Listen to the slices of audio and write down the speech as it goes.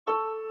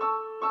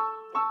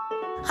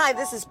Hi,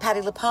 this is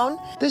Patty LuPone.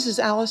 This is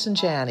Allison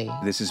Janney.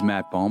 This is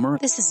Matt Balmer.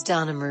 This is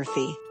Donna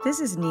Murphy. This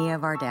is Nia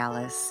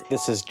Vardalis.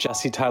 This is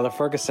Jesse Tyler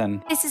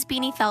Ferguson. This is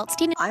Beanie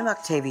Feldstein. I'm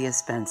Octavia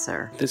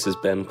Spencer. This is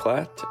Ben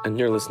Platt, and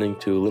you're listening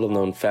to Little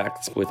Known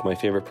Facts with my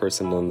favorite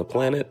person on the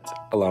planet,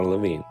 Alana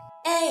Levine.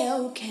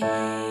 A-OK.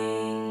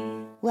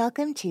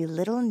 Welcome to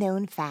Little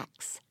Known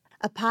Facts,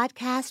 a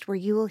podcast where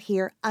you will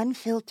hear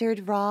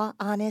unfiltered, raw,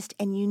 honest,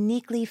 and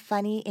uniquely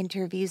funny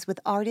interviews with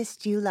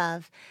artists you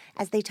love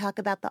as they talk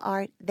about the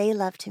art they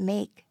love to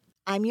make.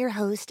 I'm your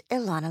host,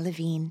 Ilana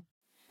Levine.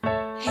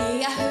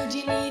 Hey, I heard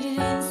you needed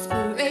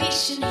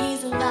inspiration.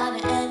 He's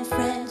Ilana and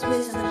friends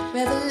with some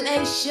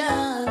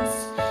revelations.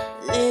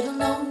 Little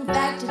known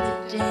fact of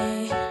the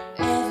day.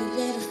 Every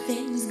little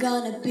thing's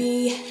gonna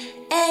be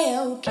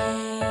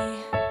A-OK.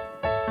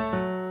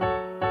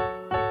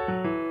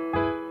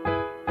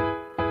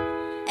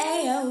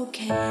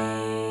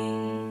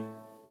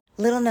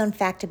 Little known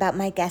fact about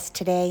my guest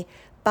today,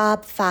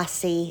 Bob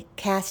Fosse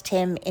cast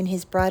him in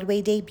his Broadway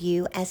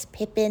debut as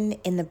Pippin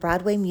in the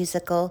Broadway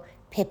musical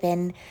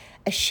Pippin,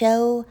 a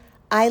show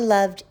I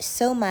loved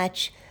so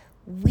much.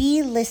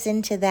 We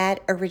listened to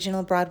that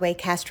original Broadway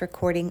cast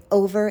recording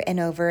over and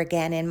over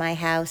again in my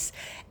house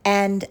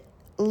and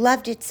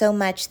loved it so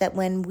much that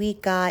when we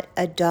got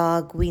a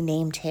dog, we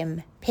named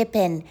him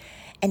Pippin.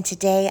 And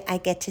today I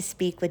get to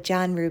speak with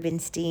John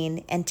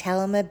Rubinstein and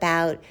tell him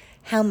about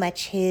how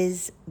much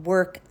his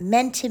work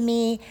meant to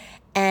me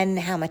and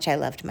how much I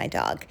loved my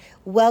dog.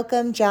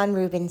 Welcome, John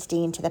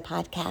Rubinstein, to the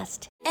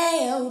podcast.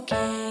 A-OK.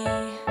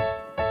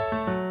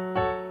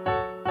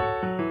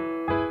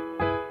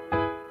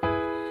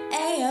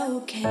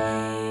 A-OK.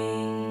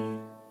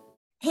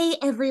 Hey,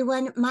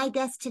 everyone. My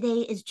guest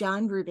today is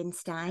John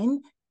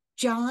Rubinstein.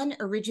 John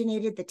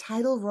originated the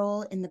title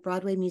role in the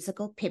Broadway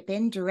musical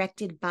Pippin,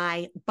 directed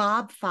by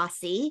Bob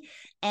Fosse,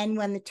 and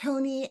won the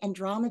Tony and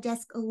Drama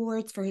Desk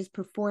Awards for his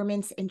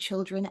performance in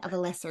Children of a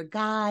Lesser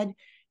God.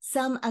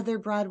 Some other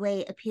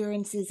Broadway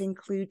appearances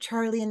include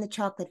Charlie and the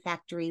Chocolate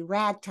Factory,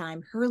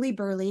 Ragtime, Hurly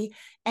Burly,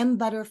 M.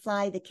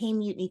 Butterfly, The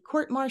K-Mutiny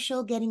Court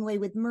Martial, Getting Away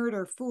with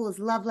Murder, Fools,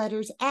 Love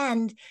Letters,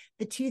 and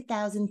the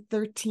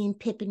 2013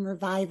 Pippin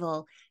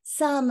revival.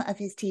 Some of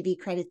his TV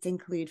credits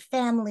include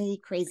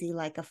Family, Crazy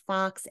Like a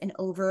Fox, and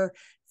over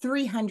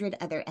 300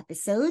 other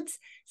episodes.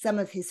 Some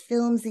of his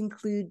films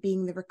include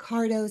Being the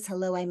Ricardos,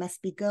 Hello, I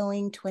Must Be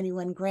Going,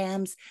 21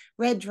 Grams,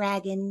 Red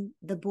Dragon,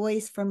 The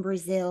Boys from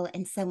Brazil,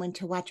 and Someone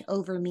to Watch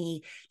Over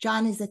Me.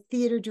 John is a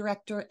theater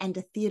director and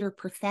a theater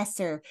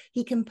professor.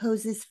 He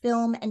composes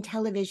film and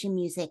television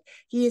music.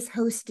 He has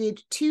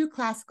hosted 2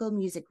 classical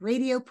music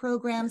radio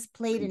programs,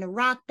 played in a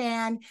rock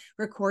band,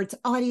 records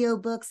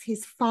audiobooks.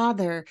 His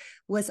father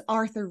was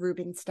Arthur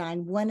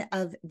Rubinstein, one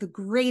of the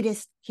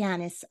greatest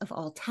pianists of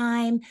all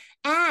time.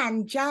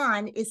 And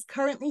John is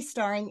currently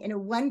starring in a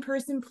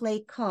one-person play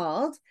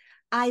called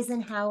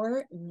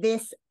Eisenhower,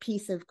 This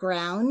Piece of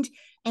Ground.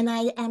 And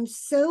I am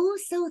so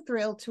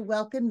thrilled to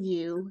welcome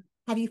you.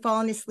 Have you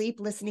fallen asleep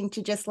listening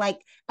to just like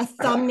a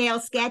thumbnail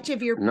sketch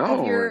of your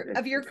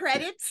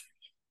credits?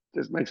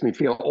 This makes me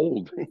feel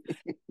old.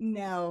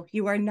 No,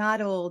 you are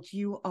not old.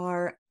 You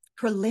are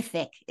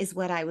prolific, is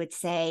what I would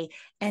say.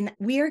 And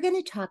we are going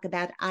to talk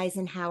about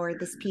Eisenhower,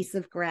 This Piece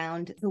of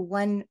Ground, the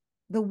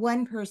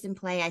one person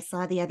play I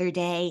saw the other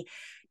day.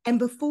 And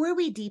before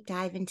we deep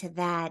dive into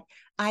that,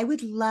 I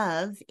would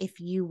love if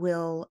you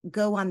will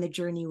go on the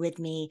journey with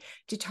me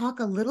to talk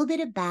a little bit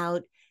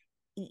about,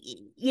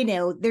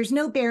 there's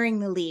no bearing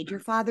the lead. Your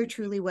father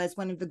truly was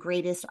one of the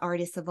greatest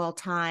artists of all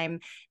time.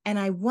 And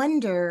I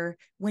wonder,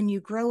 when you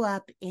grow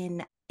up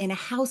in a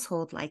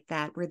household like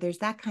that, where there's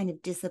that kind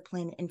of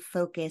discipline and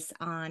focus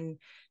on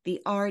the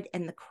art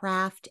and the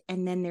craft,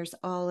 and then there's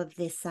all of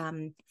this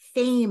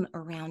fame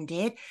around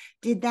it,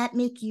 did that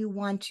make you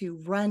want to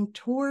run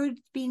towards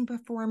being a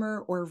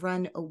performer or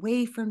run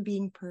away from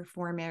being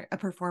a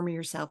performer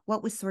yourself?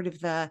 What was sort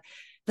of the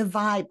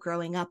vibe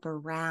growing up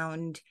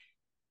around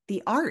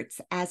the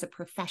arts as a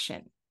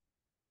profession?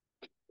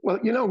 Well,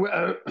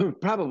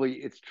 probably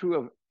it's true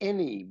of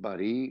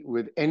anybody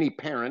with any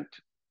parent,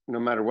 no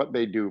matter what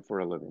they do for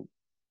a living,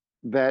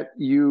 that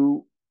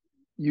you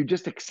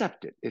just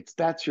accept it.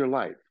 That's your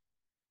life.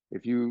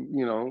 If you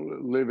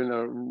live in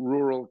a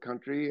rural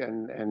country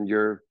and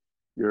your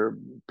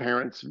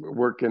parents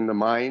work in the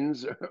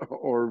mines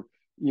or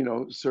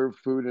serve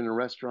food in a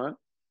restaurant,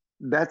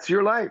 that's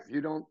your life.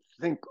 You don't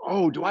think,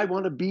 oh, do I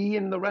want to be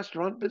in the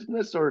restaurant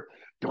business or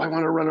do I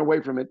want to run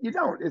away from it? You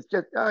don't. It's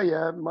just, oh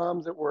yeah,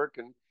 mom's at work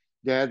and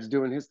dad's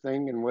doing his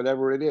thing and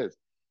whatever it is.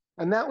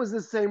 And that was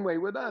the same way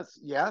with us.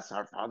 Yes,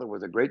 our father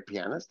was a great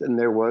pianist and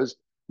there was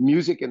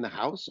music in the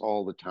house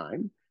all the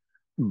time,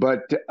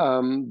 but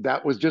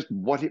that was just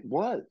what it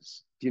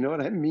was. Do you know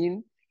what I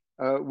mean?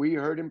 We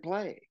heard him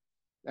play.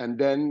 And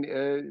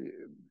then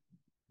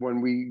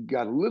when we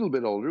got a little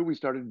bit older, we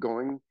started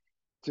going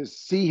to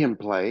see him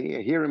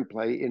play, hear him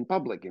play in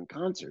public, in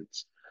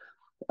concerts.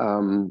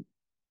 And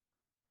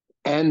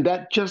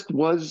that just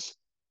was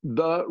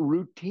the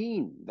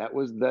routine. That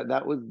was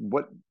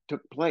what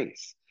took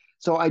place.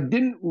 So I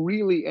didn't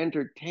really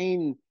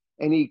entertain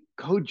any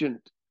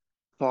cogent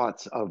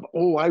thoughts of,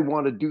 oh, I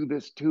want to do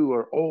this too,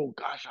 or oh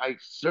gosh, I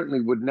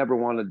certainly would never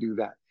want to do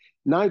that.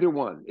 Neither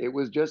one. It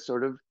was just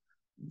sort of,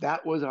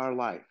 that was our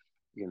life,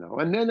 you know.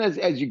 And then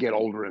as you get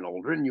older and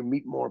older and you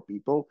meet more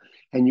people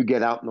and you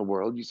get out in the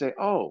world, you say,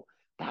 oh,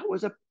 that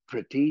was a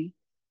pretty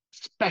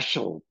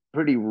special,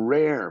 pretty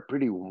rare,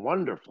 pretty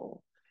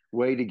wonderful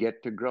way to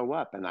get to grow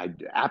up. And I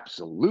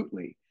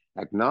absolutely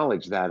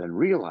acknowledge that and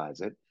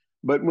realize it.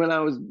 But when I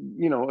was,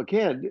 you know, a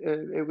kid,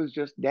 it was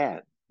just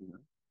dad, you know.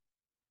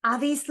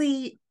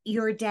 Obviously,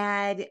 your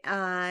dad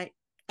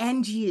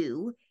and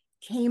you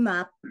came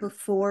up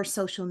before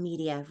social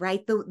media,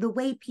 right? The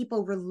way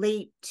people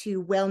relate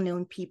to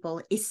well-known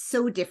people is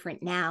so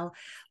different now.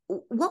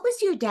 What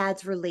was your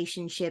dad's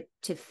relationship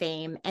to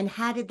fame, and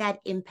how did that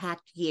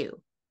impact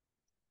you?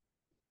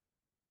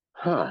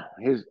 Huh.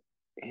 His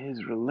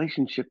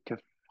relationship to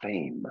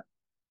fame.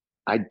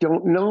 I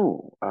don't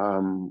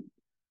know.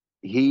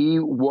 He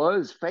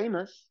was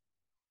famous,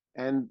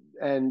 and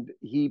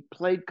he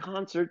played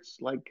concerts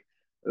like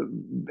uh,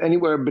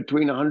 anywhere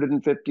between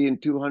 150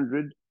 and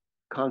 200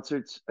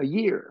 concerts a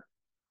year,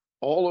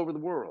 all over the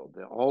world,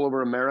 all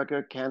over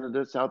America,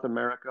 Canada, South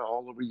America,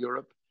 all over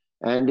Europe,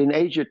 and in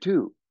Asia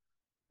too,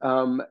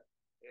 um,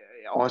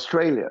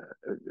 Australia,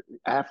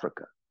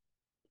 Africa.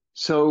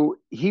 So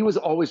he was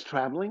always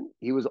traveling.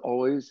 He was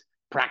always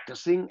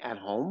practicing at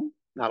home.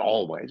 Not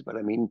always, but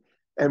I mean,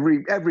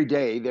 every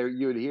day there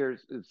you'd hear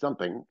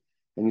something,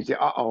 and you say,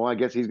 "Oh, I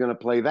guess he's going to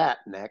play that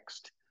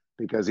next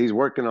because he's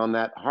working on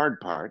that hard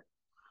part."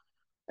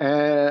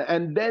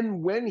 And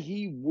then when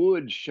he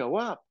would show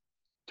up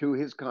to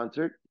his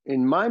concert,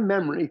 in my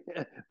memory,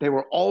 they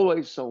were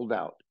always sold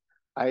out.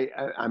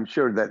 I'm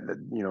sure that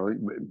you know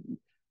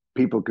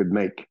people could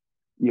make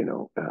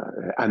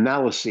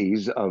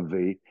analyses of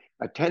the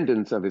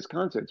attendance of his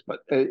concerts, but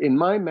in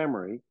my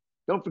memory,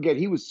 don't forget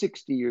he was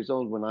 60 years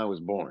old when I was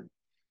born,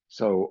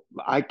 so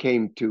I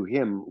came to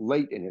him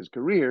late in his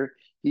career.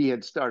 He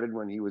had started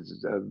when he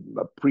was a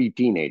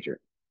pre-teenager.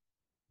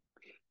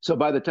 So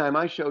by the time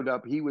I showed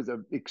up, he was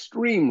an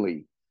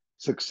extremely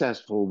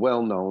successful,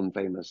 well-known,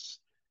 famous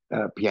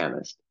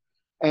pianist,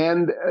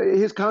 and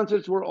his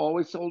concerts were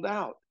always sold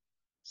out.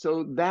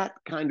 So that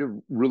kind of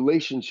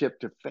relationship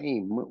to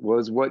fame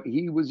was what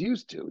he was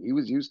used to. He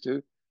was used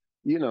to,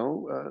 you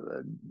know,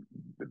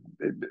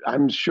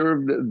 I'm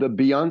sure the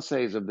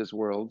Beyoncés of this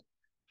world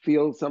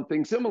feel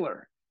something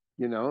similar.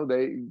 You know,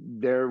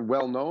 they're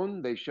well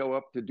known. They show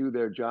up to do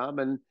their job,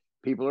 and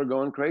people are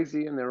going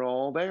crazy, and they're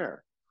all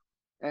there.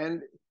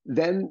 And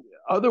then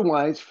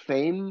otherwise,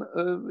 fame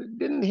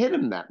didn't hit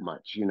him that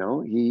much. You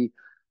know, he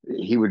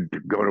would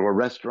go to a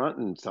restaurant,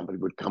 and somebody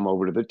would come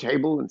over to the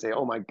table and say,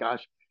 "Oh my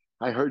gosh,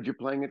 I heard you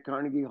playing at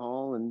Carnegie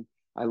Hall, and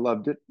I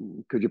loved it.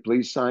 Could you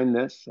please sign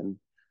this?" And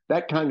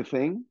that kind of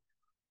thing.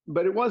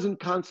 But it wasn't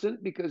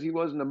constant because he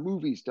wasn't a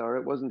movie star.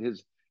 It wasn't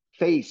his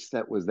face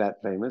that was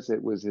that famous.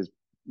 It was his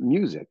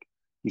music.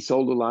 He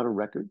sold a lot of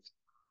records,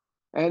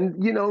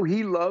 and you know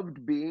he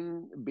loved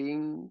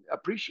being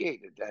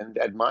appreciated and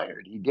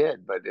admired. He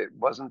did, but it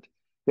wasn't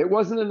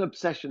an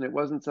obsession. It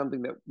wasn't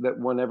something that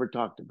one ever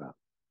talked about.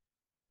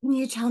 Can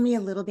you tell me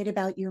a little bit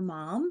about your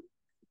mom?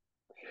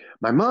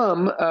 My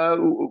mom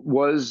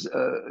was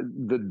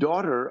the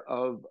daughter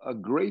of a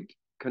great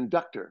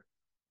conductor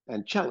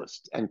and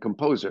cellist and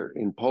composer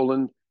in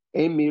Poland,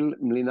 Emil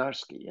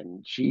Mlynarski,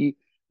 and she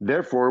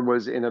therefore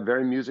was in a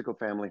very musical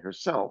family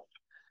herself.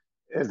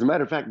 As a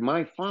matter of fact,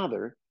 my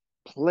father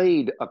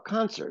played a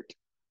concert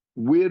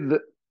with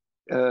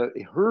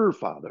her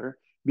father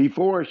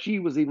before she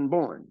was even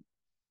born.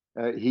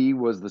 He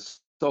was the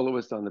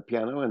soloist on the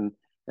piano, and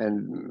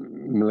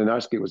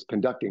Mlynarski was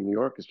conducting the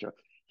orchestra.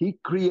 He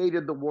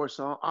created the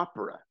Warsaw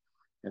Opera,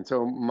 and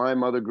so my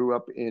mother grew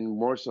up in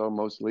Warsaw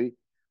mostly,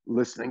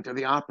 listening to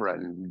the opera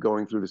and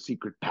going through the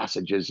secret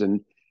passages,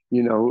 and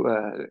you know,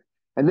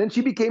 and then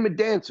she became a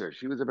dancer.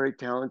 She was a very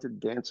talented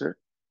dancer,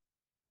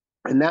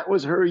 and that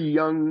was her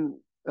young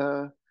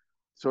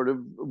sort of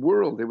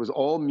world. It was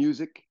all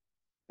music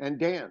and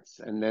dance.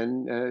 And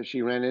then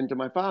she ran into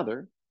my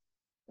father,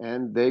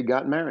 and they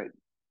got married,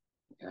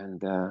 and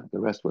the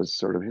rest was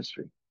sort of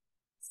history.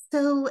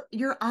 So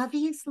you're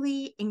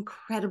obviously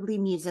incredibly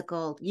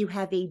musical. You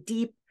have a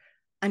deep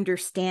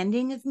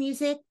understanding of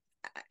music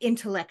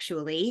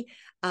intellectually,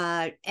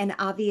 and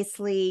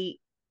obviously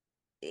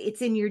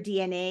it's in your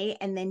DNA,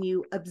 and then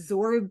you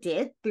absorbed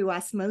it through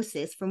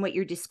osmosis from what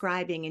you're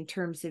describing in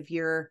terms of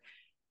your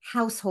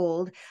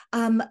household.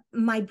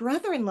 My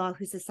brother-in-law,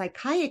 who's a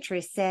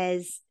psychiatrist,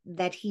 says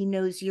that he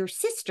knows your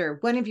sister,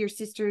 one of your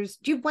sisters.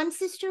 Do you have one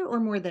sister or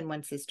more than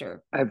one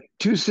sister? I have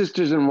two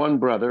sisters and one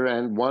brother,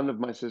 and one of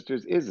my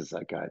sisters is a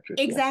psychiatrist.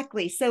 Yes.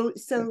 Exactly.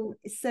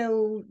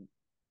 So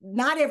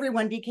not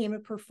everyone became a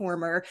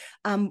performer.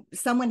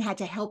 Someone had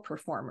to help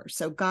performers.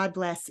 So God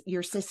bless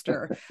your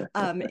sister,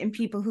 and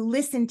people who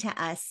listen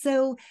to us.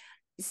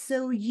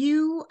 So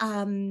you,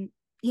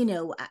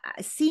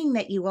 seeing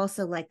that you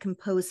also like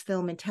compose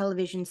film and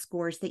television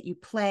scores, that you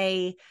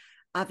play,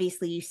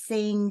 obviously you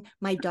sing.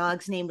 My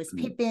dog's name was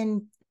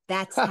Pippin.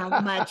 That's how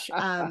much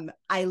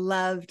I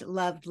loved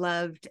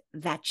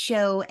that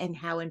show and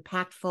how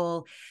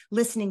impactful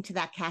listening to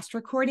that cast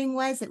recording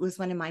was. It was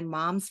one of my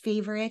mom's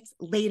favorites.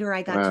 Later,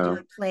 I got to do Wow.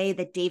 a play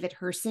that David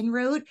Herson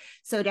wrote.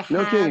 So to No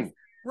have kidding.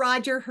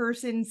 Roger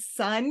Herson's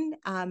son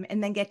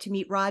and then get to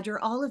meet Roger,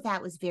 all of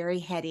that was very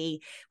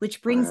heady,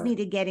 which brings Wow. me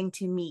to getting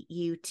to meet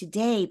you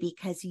today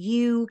because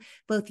you,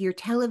 both your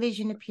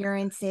television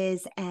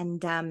appearances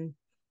and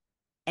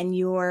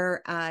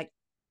your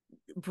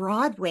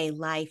Broadway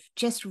life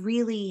just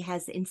really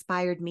has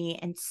inspired me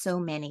and so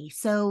many.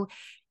 So,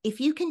 if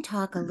you can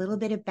talk a little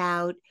bit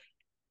about,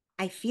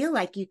 I feel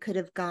like you could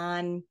have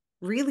gone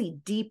really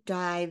deep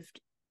dived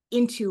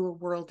into a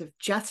world of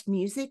just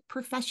music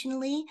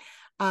professionally,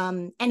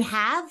 and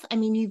I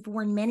mean, you've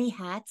worn many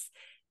hats.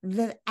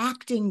 The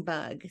acting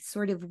bug,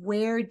 sort of,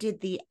 where did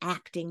the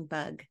acting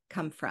bug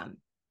come from?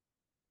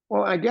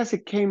 Well, I guess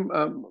it came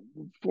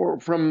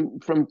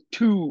from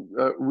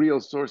two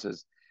real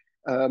sources.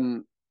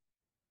 Um,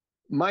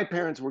 my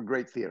parents were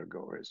great theater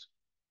goers,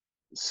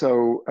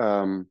 so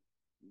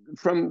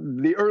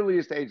from the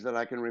earliest age that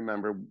I can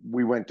remember,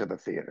 we went to the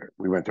theater.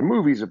 We went to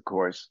movies, of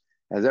course,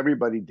 as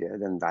everybody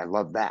did, and I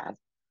love that.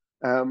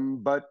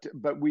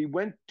 But we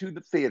went to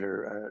the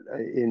theater.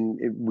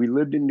 We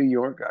lived in New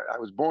York. I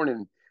was born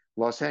in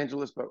Los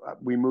Angeles, but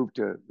we moved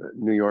to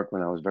New York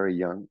when I was very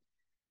young.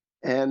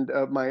 And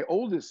my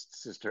oldest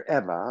sister,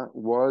 Eva,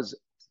 was,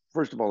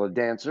 first of all, a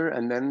dancer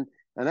and then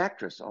an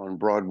actress on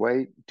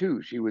Broadway,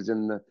 too. She was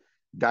in the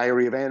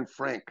Diary of Anne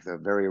Frank, the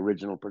very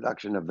original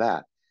production of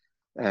that,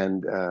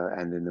 and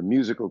in the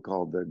musical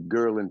called The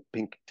Girl in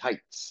Pink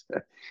Tights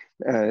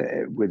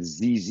with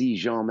Zizi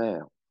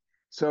Jeanmaire.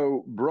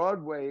 So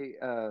Broadway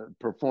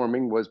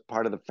performing was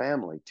part of the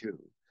family, too.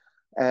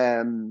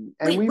 And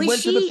Wait, we was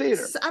went to the she?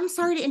 theater. I'm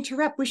sorry to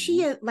interrupt. Was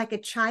she Mhm. like a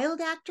child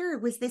actor? Or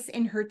was this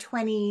in her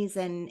 20s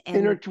In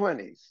her and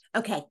 20s.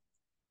 okay.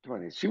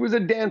 20s. She was a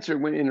dancer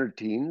when in her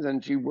teens,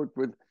 and she worked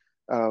with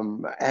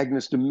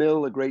Agnes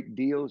DeMille a great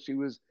deal. She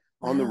was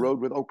on the Wow. road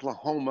with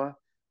Oklahoma,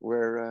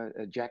 where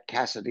Jack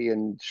Cassidy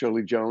and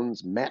Shirley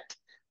Jones met,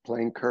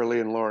 playing Curly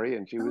and Laurie,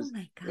 and she Oh was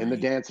my in the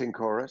God. dancing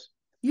chorus.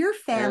 Your And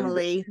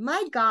family.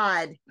 My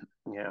God.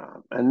 yeah,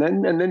 and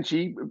then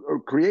she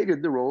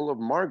created the role of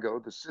Margot,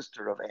 the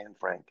sister of Anne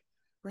Frank,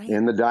 Right.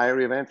 in the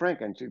Diary of Anne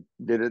Frank, and she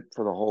did it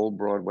for the whole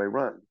Broadway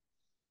run.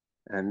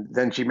 And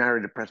then she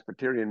married a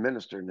Presbyterian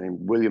minister named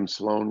William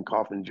Sloane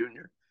Coffin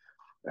Jr.,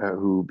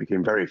 who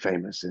became very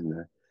famous in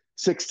the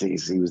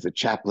 60s. He was the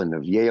chaplain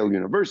of Yale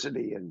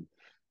University. And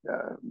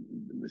uh,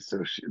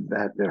 so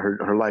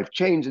her life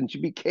changed, and she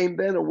became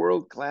then a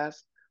world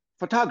class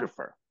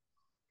photographer.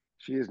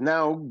 She is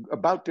now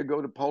about to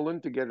go to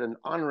Poland to get an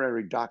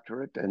honorary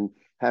doctorate and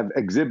have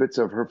exhibits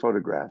of her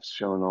photographs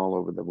shown all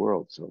over the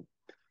world. So,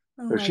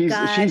 Oh so my she's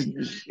God.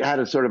 had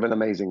a sort of an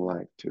amazing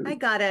life I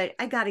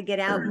too. gotta get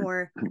out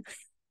more.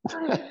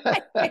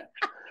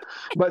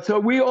 But so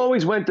we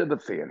always went to the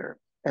theater.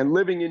 And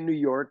living in New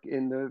York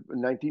in the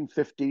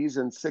 1950s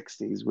and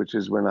 60s, which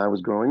is when I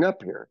was growing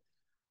up here,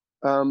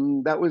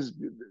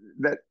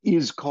 that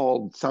is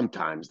called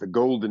sometimes the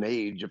golden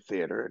age of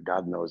theater.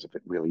 God knows if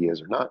it really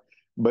is or not.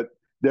 But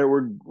there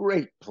were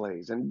great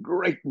plays and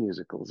great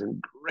musicals and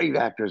great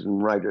actors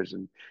and writers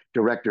and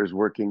directors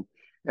working.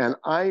 And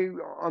I,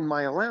 on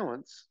my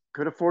allowance,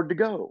 could afford to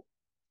go.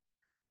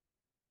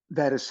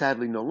 That is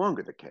sadly no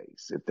longer the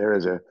case. If there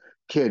is a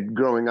kid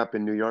growing up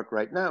in New York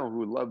right now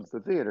who loves the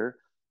theater,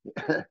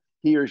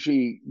 he or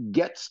she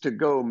gets to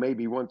go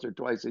maybe once or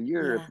twice a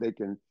year if Yeah. they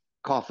can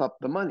cough up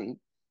the money.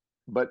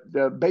 But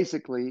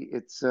basically,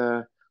 it's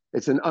an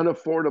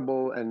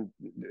unaffordable and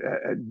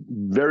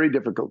very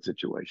difficult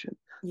situation.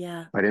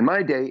 Yeah. But in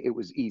my day, it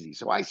was easy.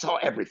 So I saw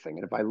everything,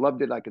 and if I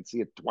loved it, I could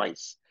see it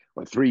twice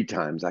or three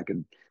times. I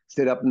could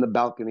sit up in the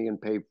balcony and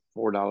pay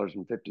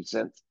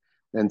 $4.50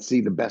 and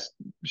see the best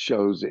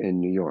shows in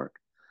New York.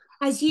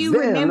 As you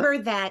Then, remember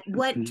that,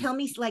 what tell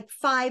me like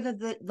five of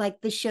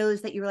the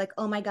shows that you were like,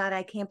 oh my God,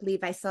 I can't believe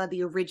I saw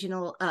the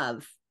original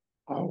of.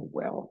 oh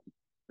well,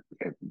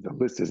 the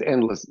list is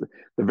endless.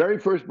 The very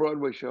first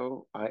Broadway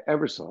show I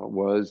ever saw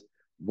was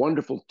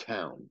Wonderful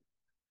Town.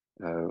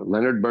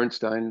 Leonard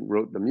Bernstein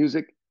wrote the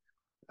music.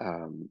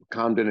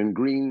 Comden and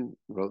Green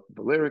wrote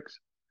the lyrics,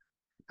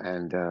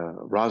 and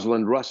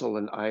Rosalind Russell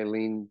and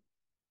Eileen.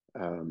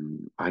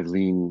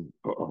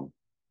 Oh,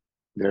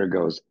 there it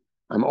goes.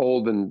 I'm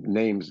old and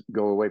names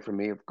go away from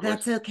me, of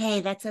That's course. okay.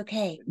 That's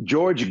okay.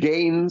 George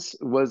Gaines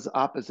was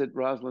opposite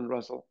Rosalind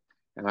Russell,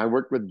 and I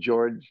worked with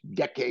George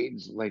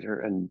decades later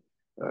and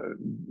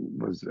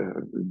was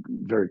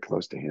very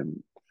close to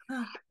him.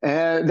 Huh.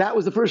 And that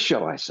was the first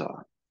show I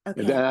saw. And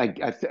then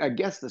Okay. I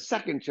guess the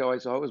second show I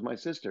saw was my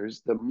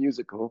sister's, the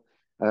musical,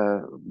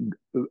 uh,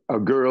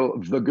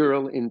 The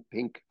Girl in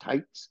Pink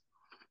Tights.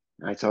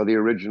 I saw the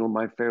original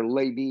My Fair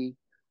Lady.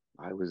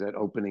 I was at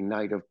opening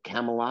night of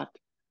Camelot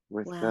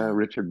with Wow.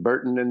 Richard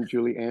Burton and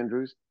Julie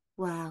Andrews.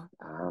 Wow.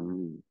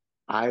 Um,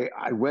 I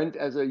went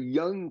as a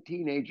young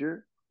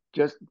teenager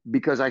just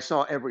because I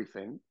saw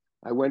everything.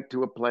 I went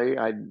to a play.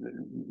 I'd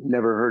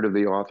never heard of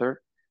the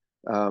author.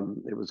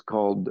 It was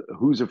called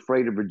Who's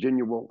Afraid of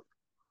Virginia Woolf?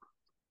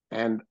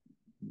 And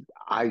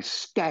I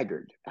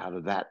staggered out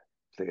of that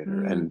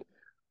theater and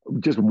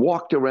just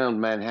walked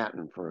around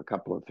Manhattan for a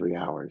couple of 3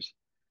 hours,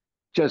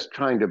 just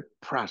trying to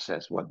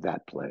process what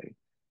that play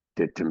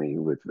did to me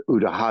with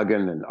Uta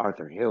Hagen and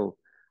Arthur Hill,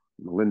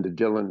 Melinda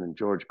Dillon and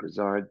George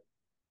Grizzard.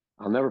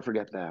 I'll never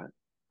forget that.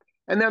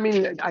 And I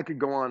mean, I could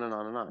go on and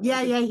on and on. Yeah,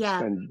 I could yeah, yeah.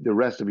 spend the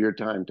rest of your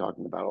time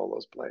talking about all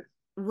those plays.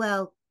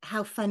 Well,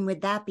 how fun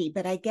would that be?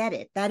 But I get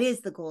it. That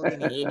is the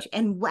golden age,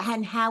 and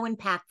how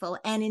impactful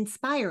and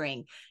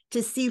inspiring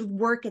to see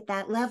work at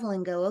that level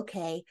and go,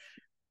 okay,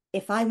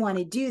 if I want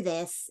to do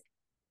this,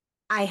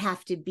 I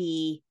have to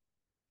be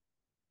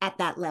at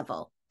that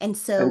level. And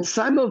so, And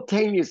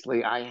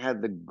simultaneously, I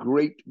had the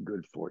great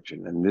good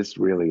fortune, and this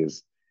really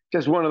is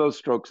just one of those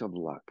strokes of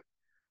luck.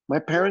 My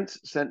parents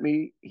sent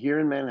me here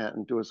in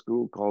Manhattan to a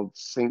school called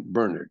St.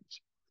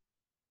 Bernard's.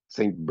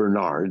 St.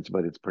 Bernard's,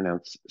 but it's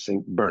pronounced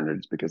St.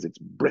 Bernard's because it's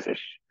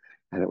British.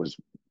 And it was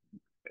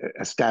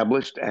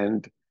established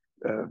and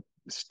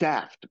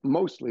staffed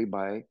mostly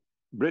by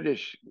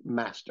British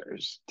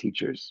masters,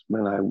 teachers,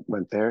 when I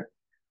went there.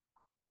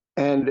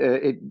 And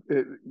it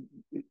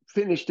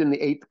finished in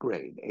the eighth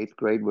grade. Eighth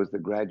grade was the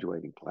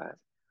graduating class,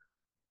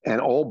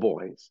 and all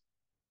boys.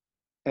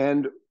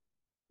 And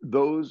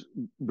those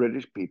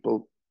British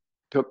people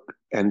took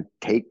and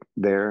take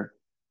their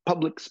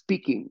public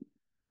speaking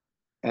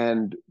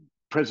and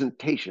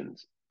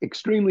presentations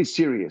extremely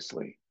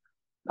seriously.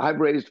 I've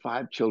raised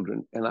 5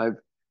 children, and I've,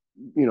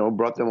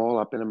 brought them all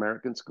up in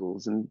American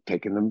schools and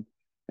taken them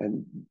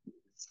and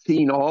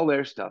seen all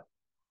their stuff.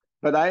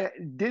 But I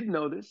did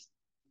notice,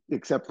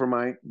 except for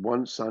my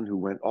one son who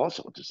went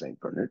also to St.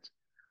 Bernard's,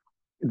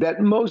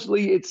 that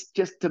mostly it's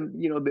just to,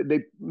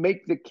 they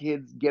make the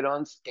kids get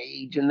on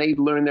stage and they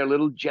learn their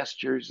little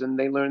gestures and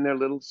they learn their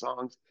little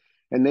songs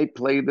and they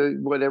play the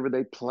whatever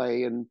they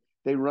play and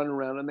they run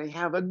around and they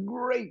have a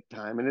great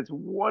time and it's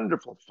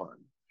wonderful fun.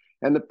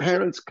 And the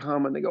parents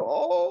come and they go,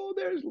 oh,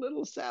 there's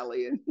little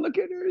Sally and look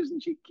at her,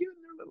 isn't she cute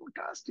in her little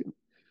costume?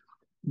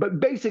 But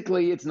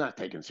basically, it's not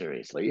taken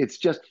seriously. It's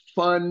just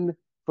fun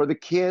for the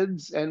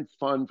kids and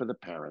fun for the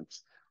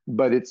parents.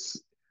 But it's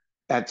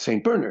at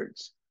St.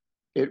 Bernard's.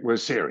 It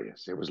was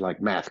serious. It was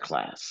like math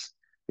class.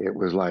 It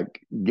was like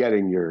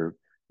getting your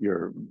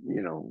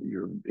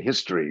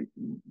history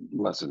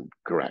lesson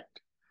correct.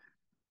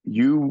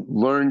 You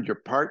learned your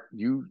part.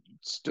 You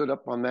stood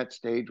up on that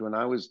stage. When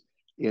I was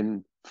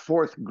in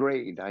fourth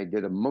grade, I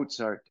did a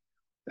Mozart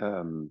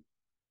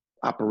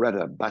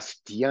operetta,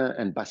 Bastien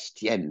and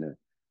Bastienne.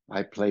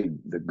 I played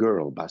the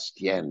girl,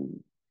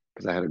 Bastienne,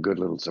 because I had a good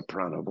little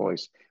soprano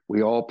voice.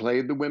 We all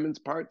played the women's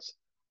parts,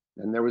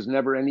 and there was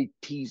never any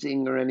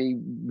teasing or any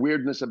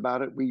weirdness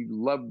about it. We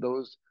loved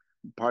those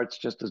parts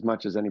just as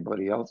much as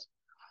anybody else.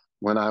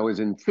 When I was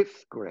in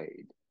fifth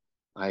grade,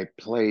 I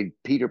played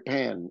Peter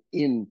Pan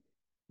in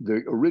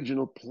the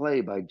original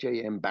play by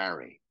J.M.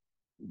 Barrie,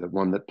 the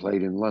one that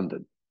played in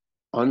London,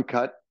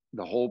 uncut,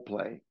 the whole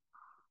play.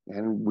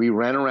 And we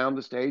ran around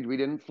the stage. We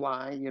didn't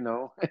fly,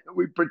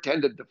 we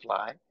pretended to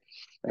fly.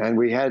 And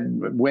we had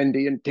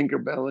Wendy and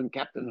Tinkerbell and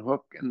Captain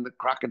Hook and the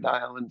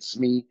crocodile and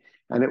Smee,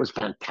 and it was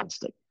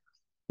fantastic.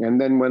 And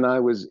then when I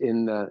was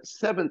in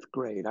seventh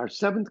grade, our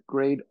seventh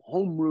grade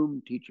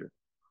homeroom teacher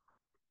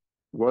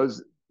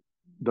was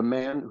the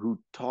man who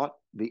taught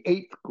the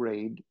eighth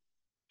grade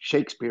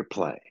Shakespeare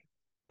play.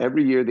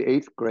 Every year, the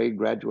eighth grade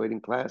graduating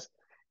class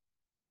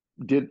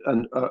did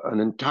an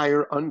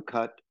entire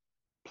uncut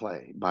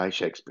play by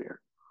Shakespeare.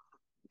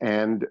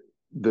 And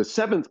the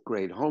seventh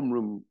grade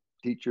homeroom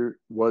teacher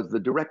was the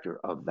director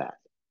of that.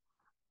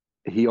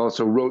 He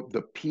also wrote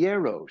the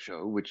Pierrot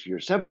show, which your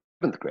seventh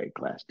grade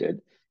class did.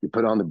 You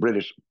put on the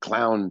British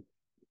clown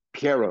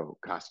Pierrot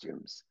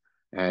costumes,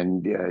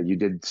 and you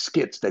did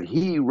skits that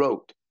he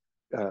wrote,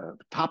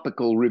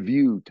 topical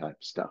review type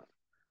stuff.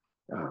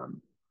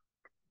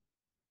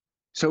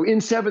 So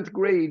in seventh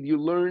grade, you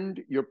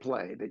learned your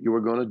play that you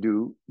were going to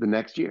do the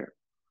next year.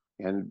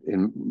 And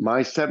in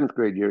my seventh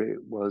grade year, it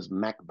was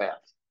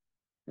Macbeth.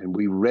 And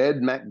we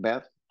read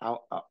Macbeth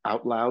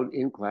out loud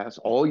in class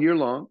all year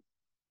long,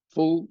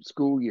 full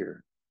school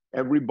year.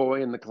 Every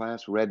boy in the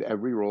class read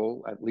every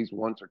role at least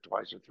once or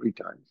twice or three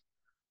times.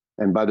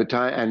 And by the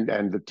time,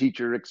 and the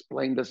teacher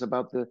explained us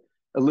about the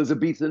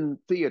Elizabethan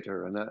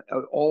theater and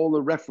all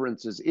the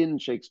references in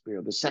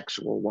Shakespeare, the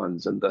sexual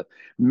ones and the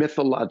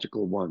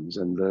mythological ones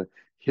and the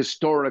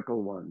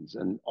historical ones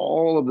and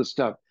all of the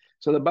stuff.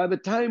 So that by the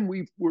time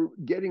we were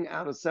getting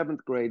out of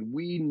seventh grade,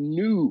 we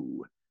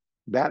knew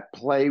that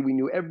play. We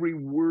knew every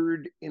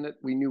word in it.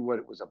 We knew what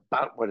it was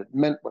about, what it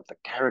meant, what the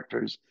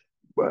characters'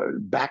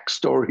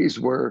 backstories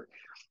were.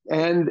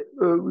 And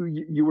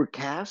you were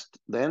cast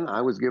then.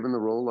 I was given the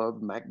role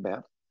of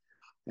Macbeth.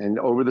 And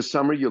over the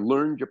summer, you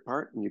learned your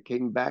part and you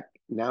came back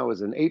now as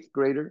an eighth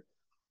grader.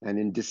 And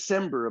in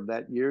December of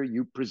that year,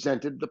 you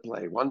presented the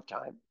play one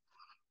time.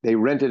 They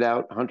rented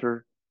out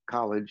Hunter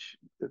College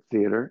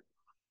Theater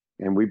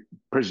and we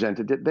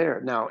presented it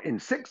there. Now, in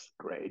sixth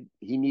grade,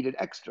 he needed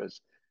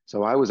extras.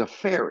 So I was a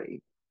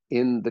fairy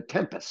in The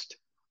Tempest.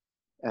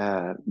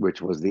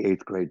 which was the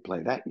eighth grade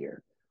play that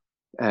year.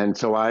 And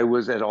so I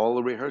was at all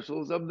the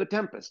rehearsals of The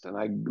Tempest, and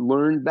I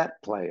learned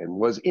that play and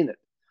was in it.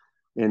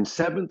 In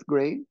seventh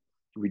grade,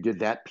 we did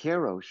that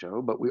Pierrot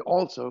show, but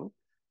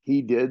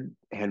he did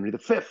Henry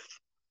V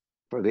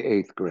for the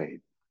eighth grade.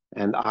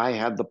 And I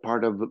had the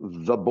part of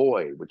the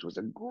boy, which was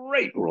a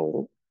great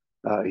role.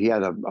 He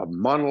had a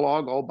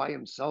monologue all by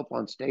himself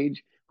on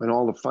stage when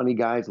all the funny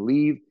guys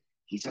leave.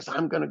 He says,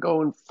 I'm going to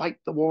go and fight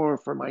the war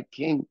for my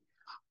king.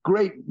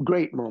 Great,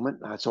 great moment.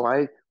 So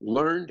I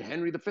learned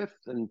Henry V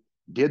and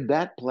did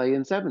that play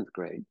in seventh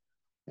grade.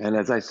 And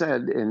as I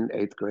said, in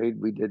eighth grade,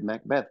 we did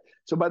Macbeth.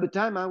 So by the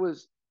time I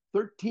was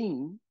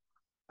 13,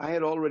 I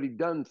had already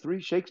done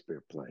 3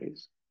 Shakespeare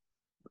plays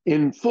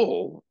in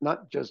full,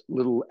 not just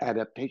little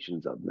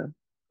adaptations of them.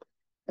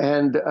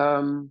 And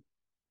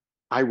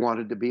I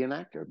wanted to be an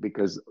actor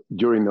because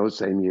during those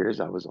same years,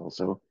 I was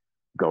also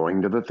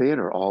going to the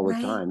theater all the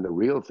time, the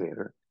real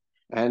theater.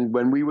 And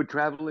when we would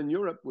travel in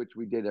Europe, which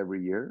we did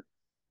every year,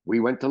 we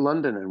went to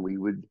London and we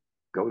would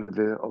go to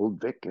the Old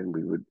Vic and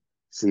we would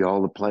see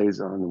all the plays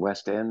on the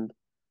West End,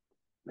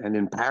 and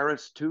in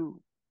Paris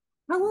too.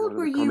 How old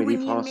were you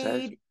when you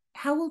made?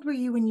 How old were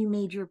you when you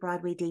made your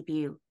Broadway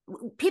debut?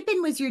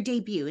 Pippin was your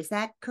debut, is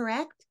that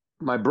correct?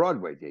 My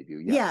Broadway debut,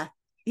 yes.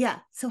 Yeah.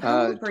 So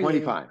how old were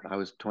 25. I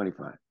was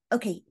 25.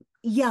 Okay,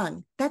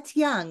 young. That's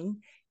young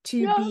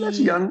to be. That's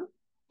young.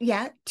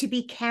 Yeah, to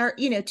be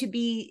to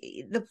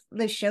be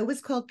the show was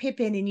called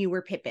Pippin and you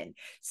were Pippin.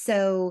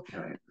 So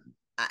right.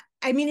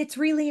 I mean, it's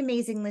really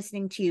amazing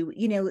listening to you.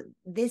 You know,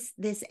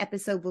 this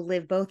episode will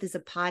live both as a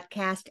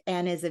podcast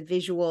and as a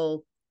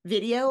visual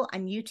video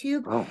on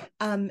YouTube,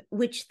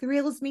 which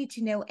thrills me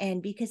to no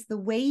end because the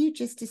way you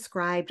just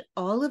described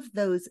all of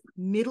those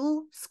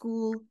middle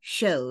school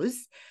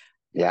shows,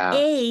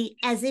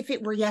 as if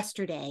it were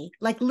yesterday,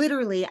 like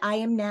literally, I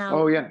am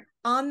now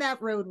on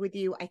that road with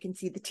you. I can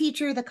see the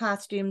teacher, the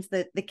costumes,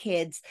 the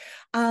kids.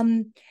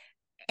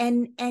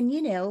 And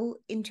you know,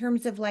 in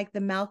terms of like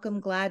the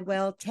Malcolm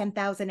Gladwell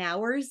 10,000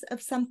 hours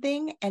of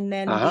something, and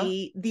then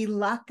the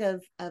luck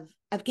of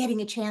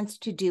getting a chance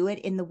to do it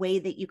in the way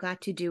that you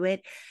got to do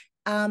it.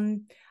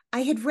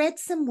 I had read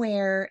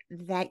somewhere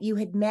that you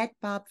had met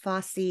Bob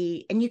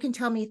Fosse, and you can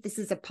tell me if this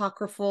is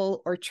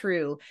apocryphal or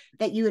true,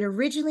 that you had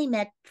originally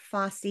met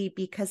Fosse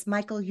because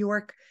Michael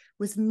York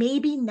was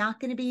maybe not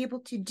going to be able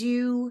to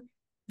do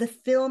the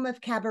film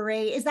of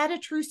Cabaret. Is that a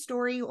true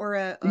story or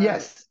a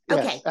yes,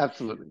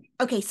 absolutely.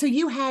 Okay, so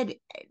you had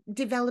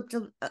developed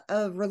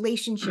a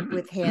relationship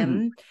with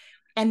him,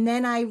 and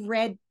then I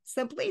read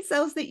someplace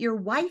else that your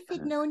wife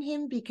had known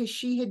him because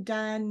she had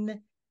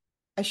done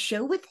a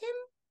show with him.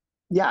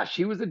 Yeah,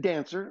 she was a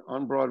dancer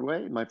on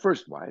Broadway, my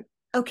first wife.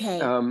 Okay.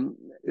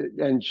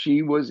 And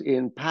she was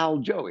in Pal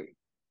Joey.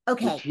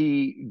 Okay. Which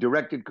he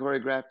directed,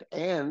 choreographed,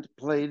 and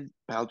played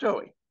Pal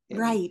Joey.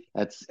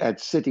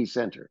 At City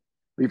Center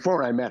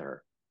before I met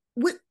her.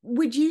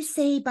 Would you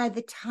say by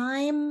the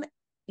time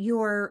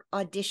you're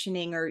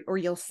auditioning, or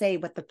you'll say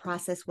what the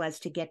process was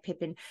to get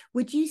Pippin,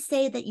 would you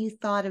say that you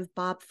thought of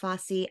Bob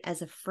Fosse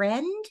as a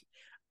friend?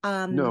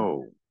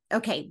 No.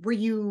 Okay. Were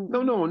you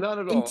No, not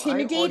at all.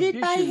 Intimidated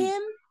by him?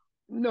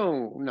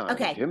 No, not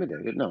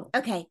intimidated. No.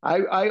 Okay.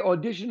 I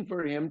auditioned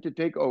for him to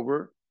take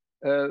over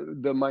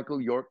the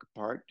Michael York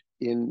part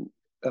in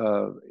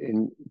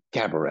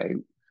Cabaret,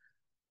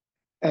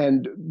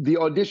 and the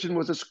audition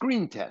was a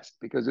screen test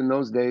because in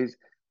those days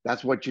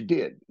that's what you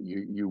did.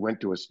 You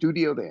went to a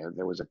studio.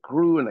 There was a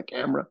crew and a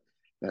camera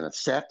and a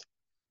set,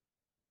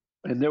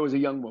 and there was a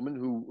young woman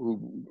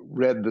who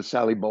read the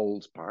Sally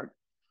Bowles part,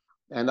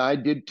 and I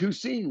did 2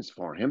 scenes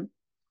for him,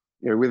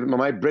 with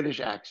my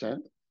British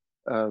accent.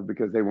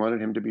 Because they wanted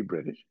him to be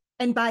British.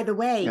 And by the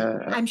way,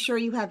 I'm sure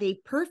you have a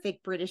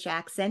perfect British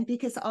accent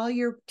because all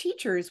your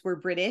teachers were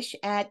British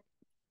at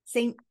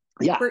St.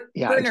 Bernard.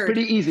 It's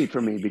pretty easy for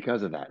me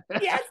because of that.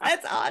 Yes,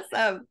 that's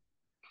awesome.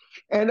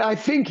 And I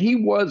think he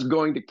was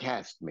going to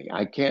cast me.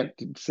 I can't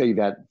say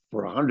that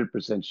for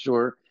 100%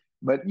 sure,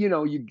 but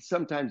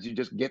sometimes you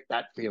just get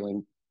that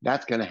feeling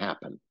that's going to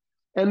happen.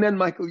 And then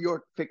Michael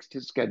York fixed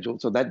his schedule,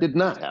 so that did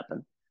not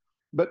happen.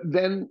 But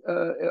then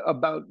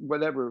about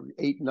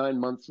 8-9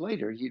 months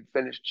later, he'd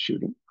finished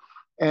shooting.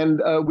 And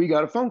we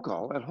got a phone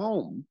call at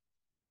home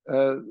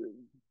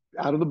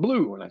out of the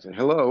blue. And I said,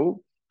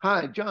 hello.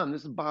 Hi, John,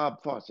 this is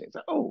Bob Fosse. I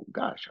said, oh,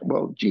 gosh.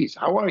 Well, geez,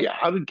 how are you?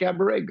 How did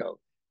Cabaret go?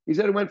 He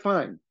said, it went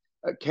fine.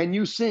 Can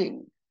you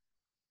sing?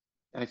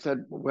 I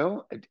said,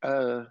 well,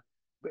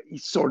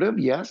 sort of,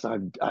 yes.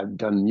 I've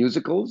done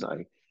musicals.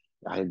 I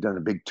had done a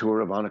big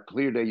tour of On a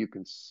Clear Day You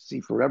Can See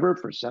Forever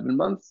for 7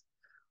 months.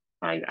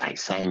 I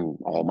sang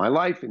all my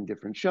life in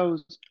different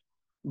shows,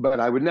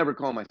 but I would never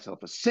call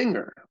myself a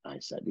singer, I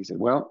said. He said,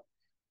 well,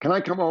 can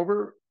I come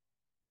over?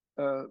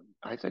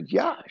 I said,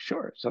 yeah,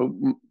 sure. So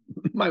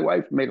my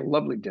wife made a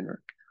lovely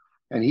dinner,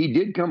 and he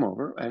did come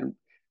over. And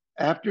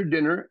after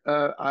dinner,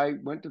 I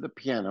went to the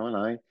piano and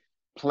I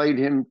played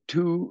him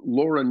 2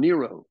 Laura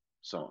Nyro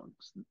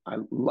songs. I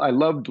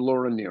loved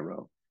Laura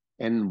Nyro,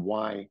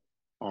 NYRO.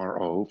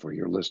 R.O. for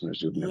your listeners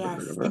who've never heard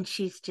Yes, of her. and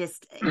she's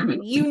just,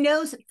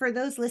 for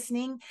those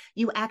listening,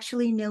 you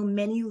actually know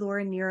many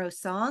Laura Nyro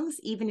songs,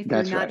 even if you're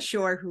That's not right.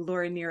 sure who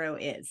Laura Nyro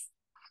is.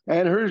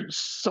 And her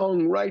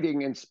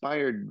songwriting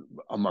inspired,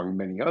 among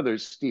many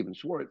others, Stephen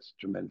Schwartz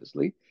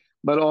tremendously,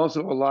 but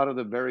also a lot of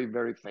the very,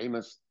 very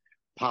famous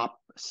pop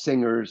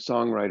singers,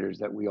 songwriters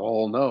that we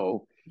all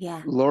know.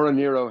 Yeah, Laura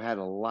Nyro had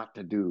a lot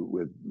to do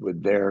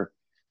with their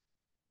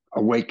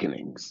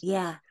awakenings.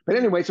 yeah. But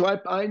anyway, so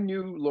I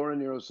knew Laura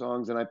Nyro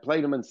songs and I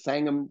played them and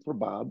sang them for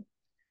Bob.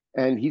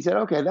 And he said,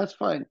 okay, that's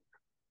fine.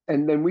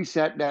 And then we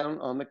sat down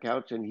on the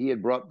couch and he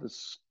had brought the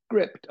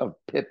script of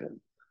Pippin.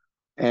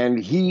 And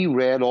he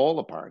read all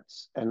the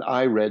parts and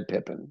I read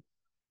Pippin.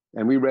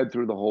 And we read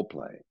through the whole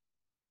play.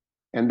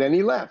 And then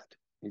he left.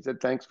 He said,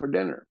 thanks for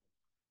dinner.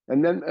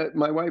 And then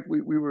my wife,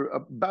 we were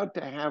about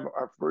to have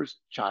our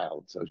first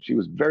child. So she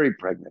was very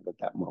pregnant at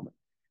that moment.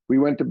 We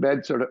went to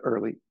bed sort of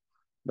early,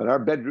 but our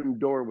bedroom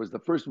door was the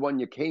first one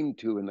you came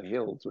to in the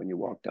hills when you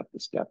walked up the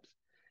steps.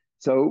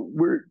 So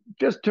we're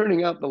just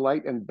turning out the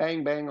light and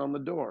bang, bang on the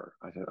door.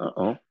 I said,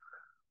 uh-oh.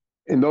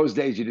 In those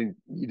days, you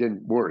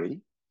didn't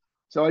worry.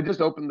 So I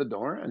just opened the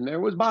door and there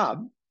was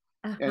Bob.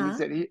 And he Uh-huh.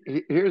 said,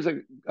 here's a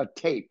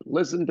tape.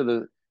 Listen to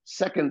the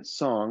second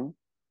song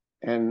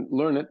and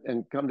learn it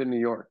and come to New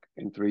York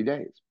in 3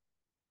 days.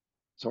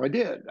 So I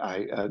did.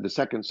 The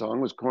second song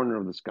was Corner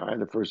of the Sky.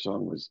 The first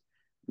song was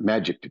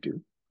Magic to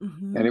Do. And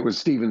Mm-hmm. it was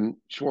Stephen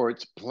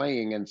Schwartz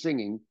playing and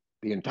singing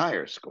the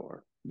entire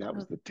score. That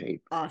was Oh, the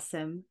tape.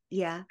 awesome.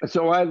 Yeah.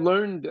 So I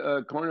learned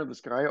Corner of the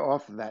Sky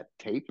off that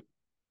tape.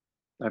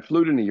 I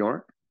flew to New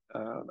York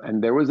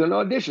and there was an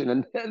audition.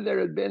 And then there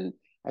had been,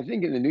 I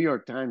think in the New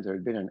York Times, there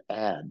had been an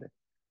ad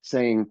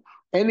saying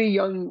any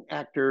young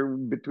actor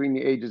between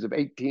the ages of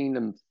 18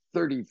 and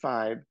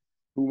 35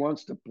 who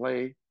wants to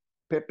play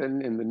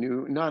Pippin in the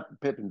new, not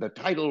Pippin, the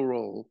title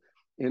role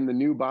in the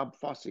new Bob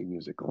Fosse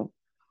musical,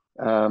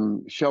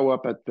 show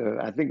up at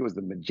I think it was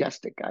the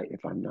Majestic,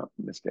 if I'm not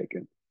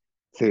mistaken,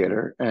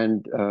 theater,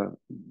 and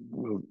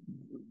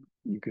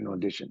you can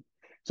audition.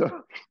 So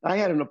I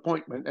had an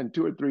appointment, and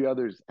two or three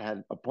others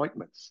had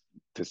appointments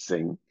to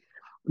sing,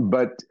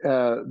 but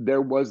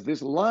there was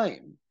this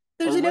line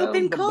There's an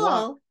open around the block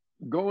call.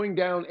 going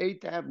down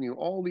 8th Avenue,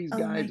 all these Oh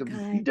my guys of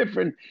God.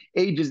 different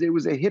ages. It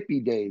was a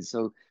hippie days.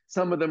 So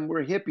some of them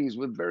were hippies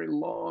with very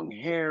long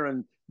hair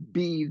and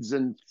beads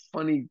and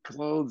funny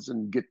clothes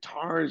and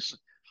guitars.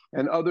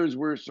 And others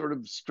were sort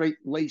of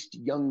straight-laced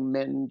young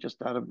men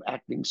just out of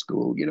acting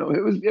school. You know,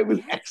 it was Yes,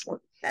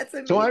 excellent. that's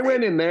So I amazing.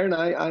 went in there and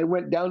I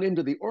went down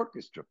into the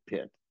orchestra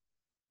pit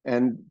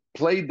and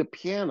played the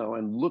piano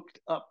and looked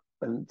up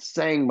and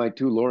sang my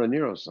two Laura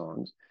Nyro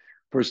songs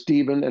for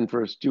Stephen and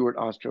for Stuart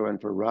Ostro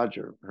and for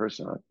Roger, her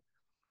son,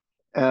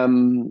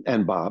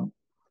 and Bob.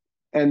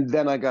 And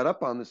then I got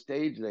up on the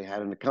stage. They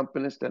had an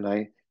accompanist, and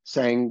I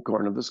sang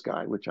 "Corner of the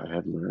Sky," which I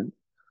had learned.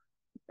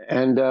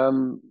 And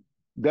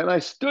then I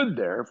stood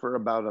there for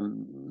about a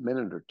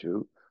minute or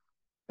two,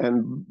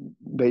 and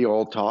they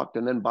all talked.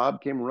 And then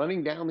Bob came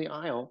running down the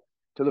aisle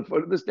to the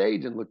foot of the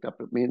stage and looked up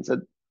at me and said,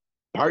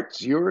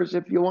 "Part's yours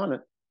if you want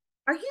it."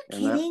 Are you And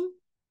kidding?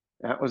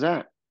 that was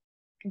that.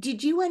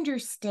 Did you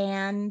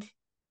understand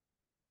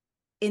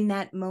in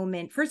that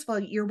moment? First of all,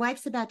 your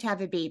wife's about to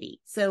have a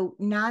baby. So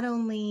not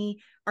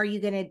only are you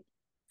going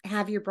to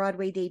have your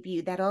Broadway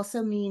debut, that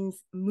also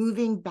means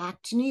moving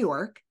back to New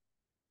York.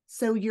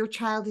 So your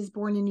child is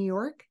born in New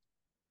York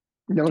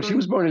No, she during,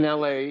 was born in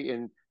LA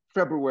in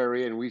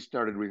February, and we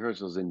started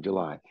rehearsals in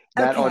July.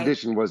 That okay.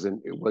 audition was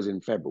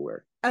in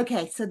February.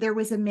 Okay. So there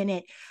was a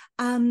minute.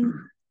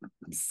 Um,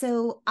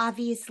 so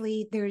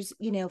obviously there's,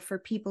 for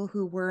people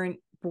who weren't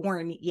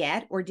born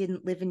yet or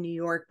didn't live in New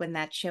York when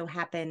that show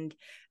happened,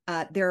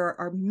 there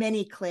are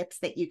many clips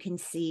that you can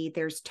see.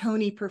 There's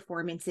Tony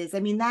performances. I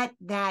mean,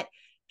 that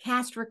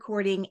cast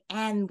recording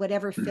and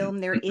whatever film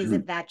there is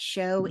of that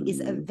show is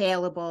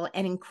available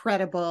and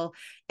incredible.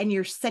 And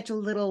you're such a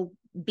little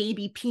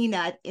baby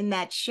peanut in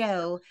that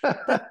show.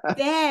 But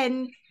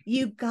then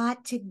you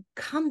got to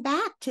come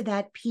back to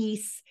that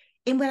piece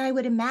in what I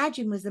would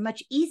imagine was a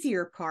much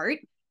easier part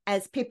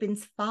as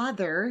Pippin's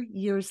father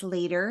years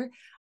later.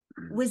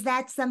 Was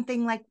that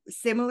something like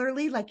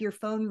similarly, like your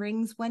phone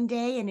rings one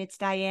day and it's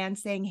Diane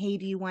saying, "Hey,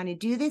 do you want to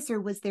do this?" Or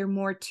was there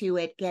more to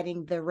it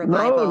getting the No,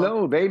 revival?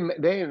 no,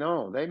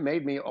 they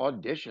made me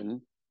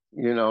audition,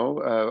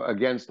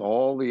 against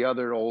all the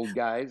other old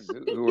guys Are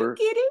who you were.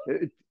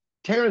 kidding?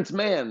 Terrence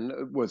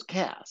Mann was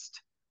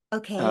cast.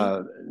 Okay.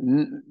 Uh,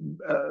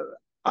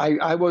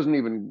 I wasn't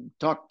even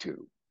talked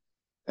to.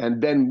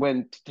 And then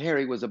when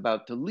Terry was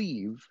about to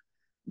leave,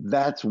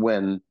 that's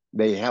when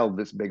they held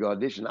this big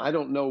audition. I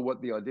don't know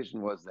what the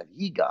audition was that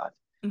he got.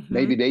 Mm-hmm.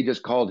 Maybe they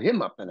just called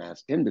him up and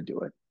asked him to do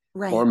it, or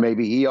Right.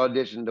 maybe he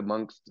auditioned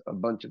amongst a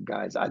bunch of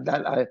guys.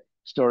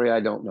 Story I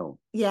don't know.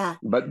 Yeah.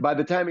 But by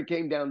the time it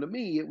came down to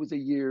me, it was a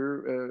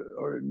year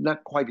or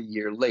not quite a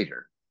year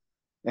later,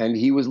 and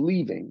he was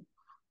leaving,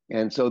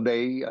 and so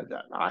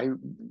I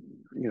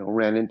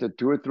ran into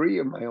two or three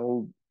of my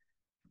old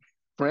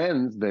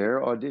friends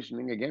there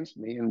auditioning against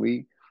me, and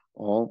we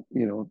all,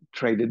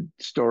 traded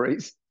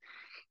stories.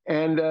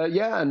 And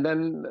and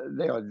then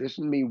they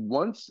auditioned me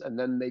once, and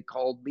then they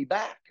called me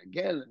back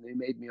again, and they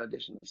made me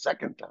audition a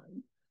second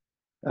time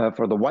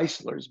for the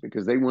Weislers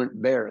because they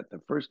weren't there at the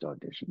first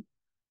audition.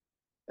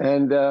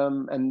 And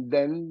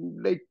then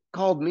they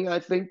called me, I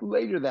think,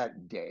 later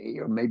that day,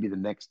 or maybe the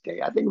next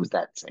day. I think it was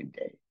that same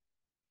day,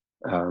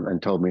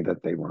 and told me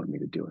that they wanted me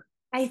to do it.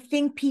 I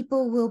think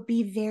people will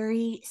be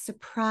very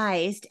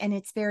surprised, and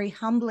it's very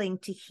humbling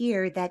to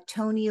hear that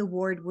Tony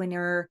Award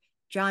winner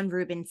John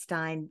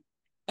Rubinstein,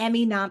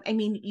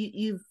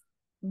 you've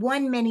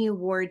won many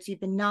awards,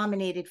 you've been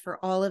nominated for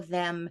all of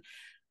them,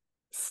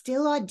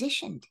 still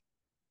auditioned,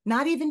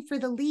 not even for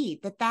the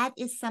lead. That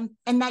is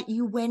and that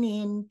you went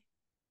in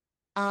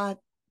to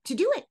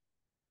do it.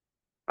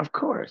 Of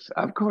course.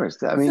 I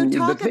mean, so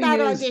talk about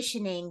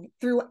auditioning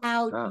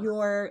throughout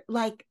your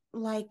like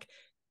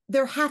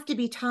there have to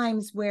be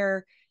times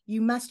where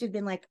you must have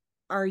been like,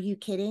 are you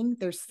kidding?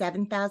 There's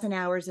 7,000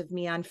 hours of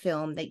me on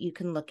film that you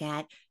can look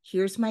at.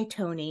 Here's my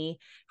Tony.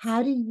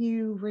 How do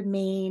you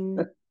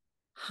remain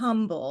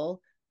humble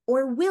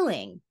or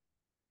willing?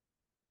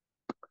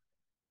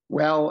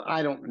 Well,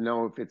 I don't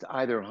know if it's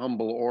either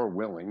humble or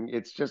willing.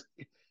 It's just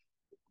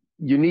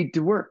you need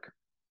to work.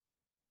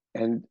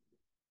 And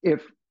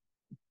if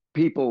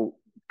people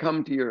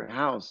come to your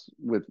house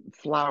with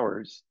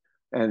flowers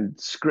and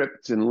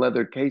scripts in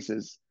leather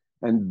cases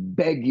and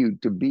beg you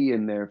to be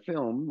in their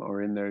film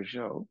or in their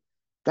show,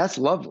 that's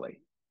lovely.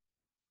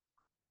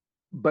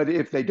 But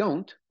if they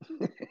don't,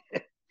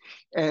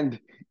 and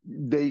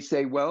they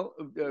say, well,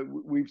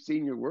 we've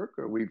seen your work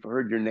or we've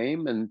heard your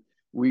name and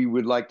we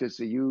would like to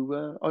see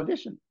you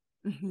audition,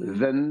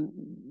 then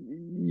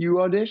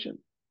you audition.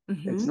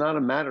 It's not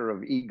a matter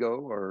of ego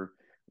or,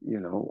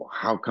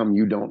 how come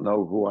you don't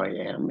know who I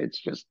am? It's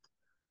just,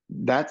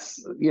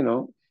 that's,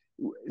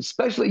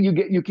 especially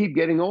you keep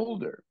getting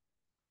older.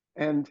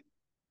 And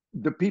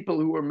the people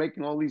who are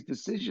making all these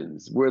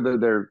decisions, whether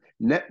they're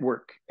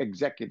network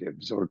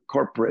executives or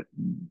corporate,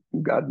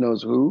 God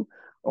knows who,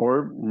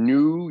 or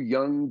new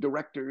young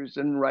directors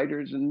and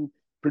writers and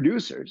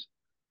producers,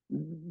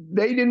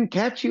 they didn't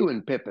catch you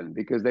in Pippin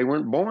because they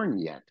weren't born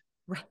yet.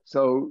 Right.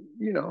 So,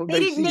 they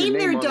didn't name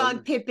their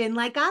dog Pippin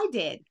like I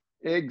did.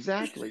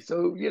 Exactly.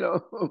 So,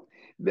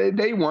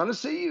 they want to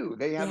see you.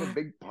 They have a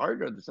big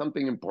part or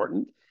something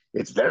important.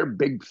 It's their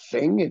big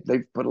thing.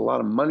 They've put a lot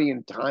of money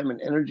and time and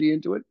energy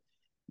into it.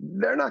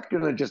 They're not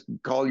going to just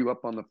call you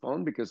up on the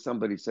phone because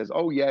somebody says,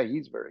 oh, yeah,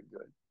 he's very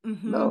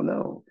good.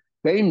 No.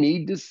 They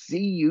need to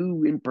see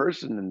you in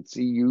person and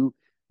see you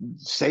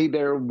say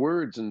their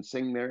words and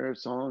sing their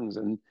songs.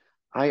 And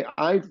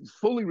I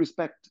fully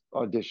respect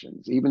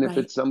auditions, even if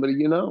it's somebody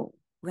you know.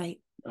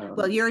 Right.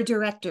 Well, you're a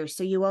director,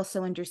 so you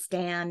also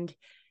understand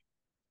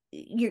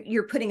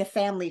you're putting a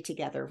family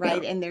together,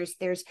 right? Yeah. And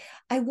there's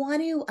I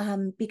want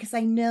to because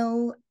I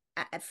know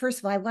first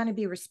of all, I want to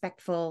be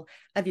respectful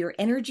of your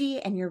energy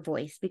and your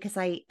voice because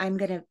I'm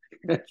going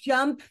to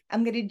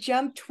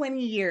jump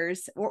 20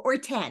 years or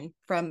 10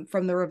 from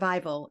the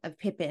revival of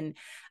Pippin.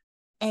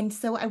 And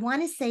so I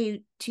want to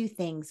say two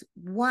things.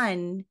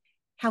 One,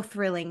 how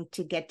thrilling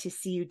to get to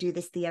see you do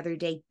this the other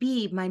day.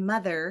 B, my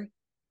mother,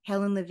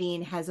 Helen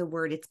Levine, has a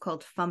word. It's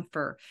called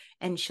fumfer.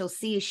 And she'll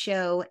see a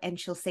show and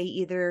she'll say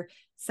either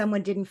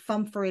someone didn't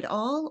fumfer at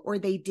all or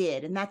they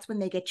did. And that's when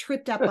they get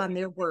tripped up on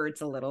their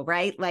words a little,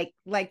 right? Like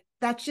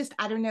that's just,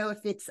 I don't know if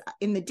it's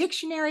in the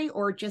dictionary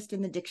or just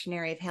in the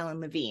dictionary of Helen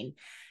Levine.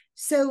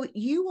 So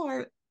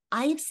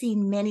I have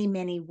seen many,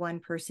 many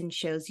one-person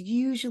shows,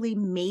 usually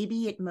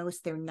maybe at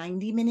most they're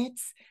 90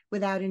 minutes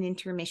without an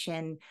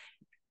intermission,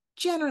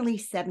 generally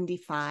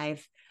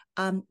 75.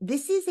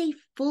 This is a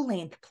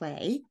full-length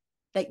play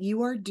that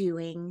you are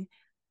doing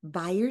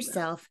by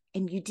yourself,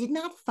 and you did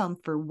not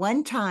fumfer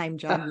one time,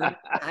 John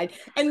Rubinstein.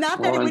 And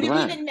not that it would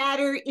even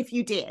matter if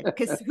you did,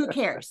 because who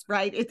cares,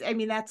 right?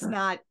 That's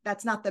not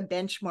the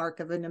benchmark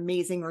of an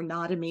amazing or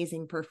not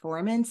amazing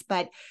performance,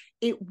 but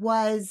it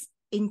was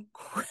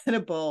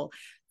incredible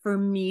for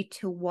me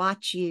to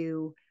watch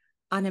you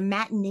on a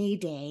matinee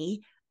day.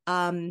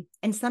 And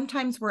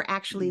sometimes we're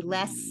actually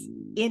less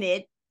in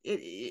it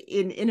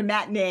in a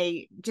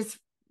matinee, just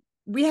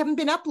we haven't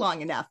been up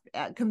long enough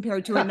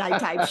compared to a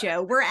nighttime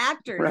show. We're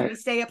actors. Right. We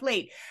stay up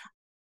late.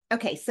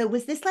 Okay. So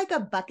was this like a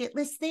bucket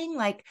list thing?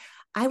 Like,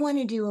 I want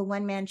to do a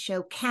one-man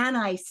show. Can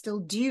I still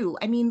do?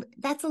 I mean,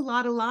 that's a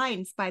lot of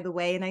lines, by the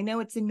way. And I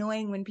know it's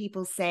annoying when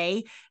people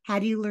say, how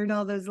do you learn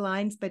all those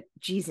lines? But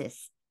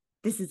Jesus,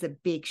 this is a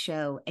big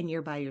show and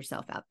you're by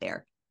yourself out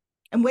there.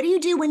 And what do you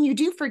do when you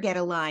do forget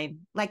a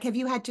line? Like, what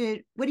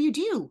do you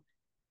do?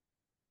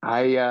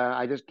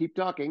 I just keep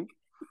talking.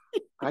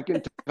 I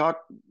can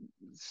talk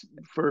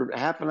for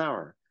half an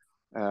hour.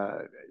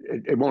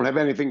 It won't have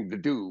anything to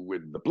do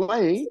with the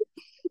play,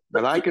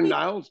 but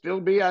I'll still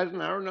be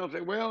Eisenhower and I'll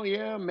say, well,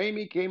 yeah,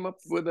 Mamie came up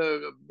with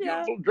a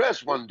beautiful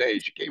dress one day.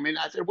 She came in.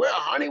 I said, well,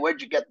 honey,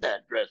 where'd you get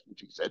that dress? And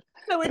she said,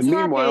 and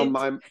meanwhile,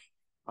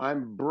 my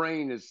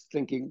brain is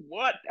thinking,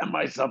 what am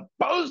I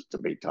supposed to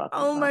be talking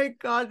about? Oh my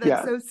God,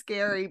 that's so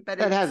scary, but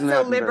it's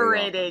so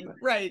liberating. Often,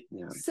 right.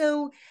 Yeah.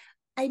 So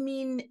I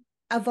mean,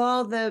 of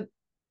all the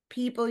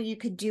people you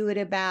could do it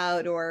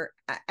about, or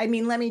I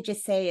mean, let me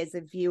just say, as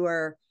a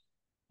viewer,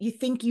 you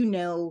think you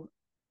know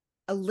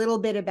a little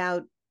bit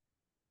about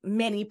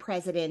many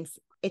presidents.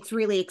 It's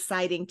really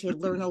exciting to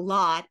learn a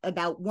lot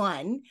about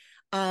one.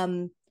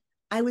 Um,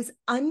 I was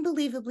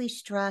unbelievably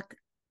struck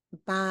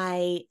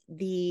by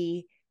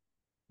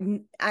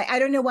I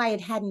don't know why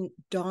it hadn't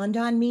dawned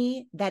on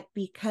me that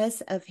because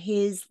of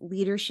his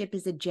leadership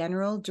as a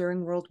general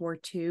during World War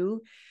II,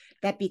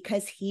 that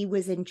because he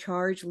was in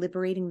charge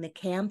liberating the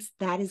camps,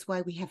 that is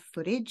why we have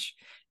footage,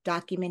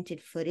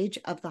 documented footage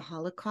of the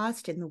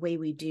Holocaust in the way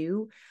we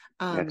do.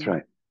 That's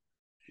right.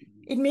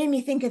 It made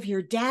me think of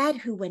your dad,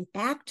 who went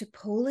back to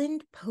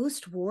Poland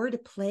post-war to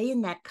play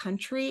in that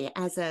country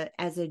as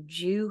a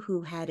Jew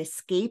who had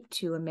escaped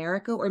to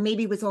America, or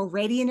maybe was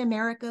already in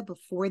America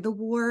before the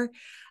war.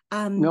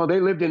 No, they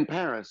lived in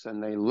Paris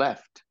and they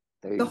left.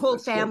 They The whole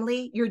escaped.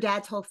 family, your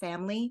dad's whole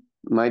family.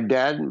 My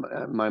dad,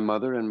 my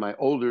mother, and my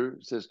older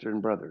sister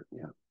and brother.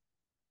 Yeah.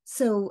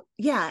 So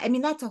yeah, I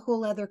mean, that's a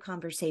whole other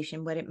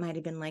conversation, what it might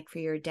have been like for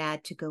your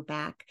dad to go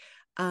back.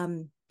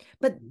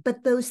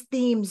 But those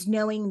themes,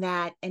 knowing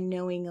that and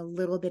knowing a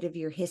little bit of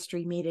your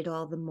history, made it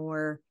all the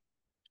more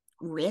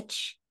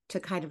rich to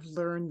kind of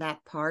learn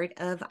that part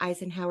of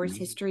Eisenhower's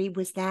history.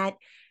 Was that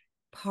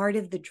part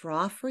of the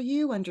draw for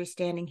you,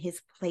 understanding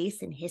his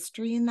place in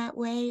history in that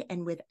way,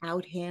 and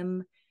without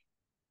him,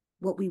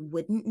 what we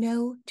wouldn't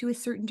know to a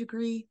certain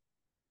degree?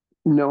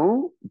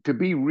 No, to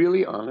be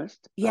really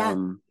honest, Yeah.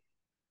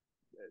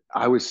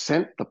 I was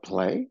sent the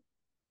play.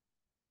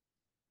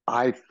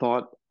 I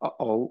thought,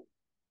 oh,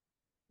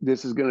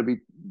 this is going to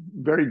be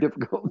very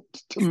difficult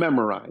to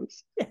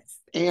memorize. Yes.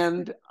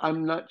 And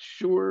I'm not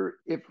sure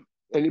if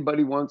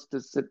anybody wants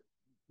to sit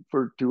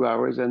for 2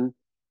 hours and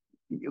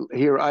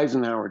hear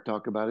Eisenhower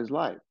talk about his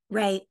life.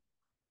 Right.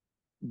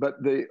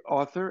 But the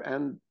author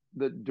and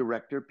the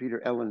director,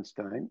 Peter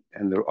Ellenstein,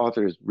 and the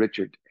author is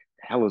Richard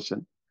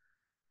Hellison,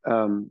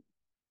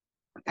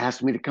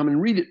 asked me to come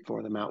and read it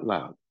for them out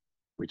loud,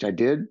 which I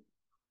did.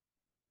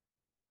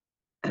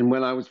 And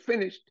when I was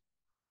finished,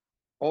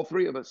 all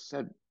three of us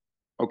said,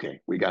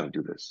 okay, we got to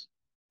do this.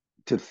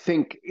 To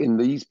think in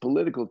these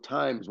political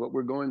times, what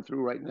we're going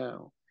through right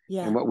now,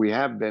 Yeah. and what we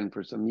have been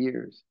for some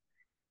years,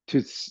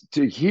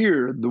 to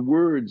hear the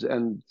words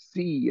and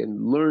see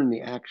and learn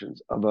the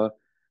actions of a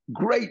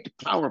great,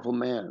 powerful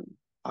man,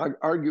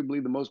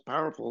 arguably the most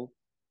powerful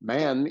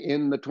man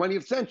in the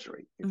 20th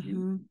century, if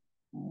you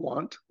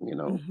want,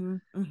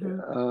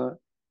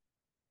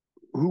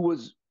 who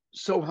was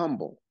so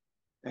humble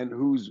and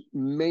whose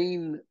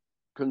main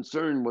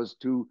concern was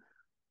to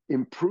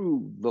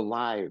improve the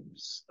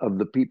lives of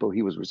the people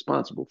he was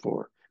responsible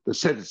for, the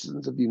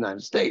citizens of the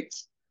United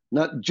States,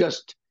 not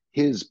just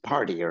his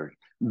party or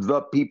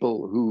the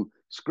people who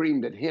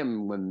screamed at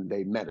him when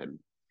they met him,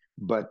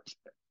 but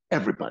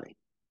everybody.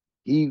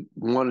 He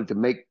wanted to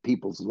make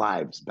people's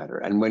lives better.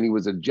 And when he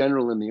was a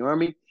general in the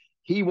army,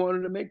 he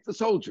wanted to make the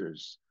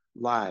soldiers'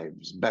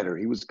 lives better.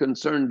 He was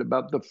concerned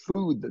about the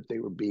food that they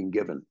were being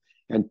given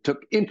and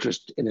took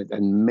interest in it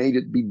and made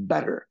it be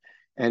better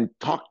and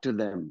talked to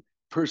them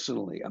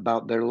personally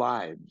about their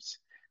lives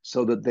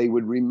so that they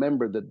would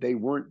remember that they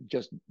weren't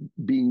just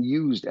being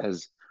used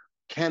as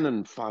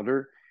cannon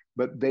fodder,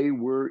 but they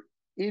were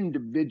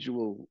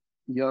individual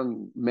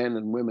young men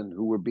and women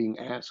who were being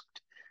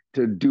asked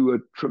to do a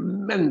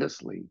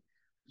tremendously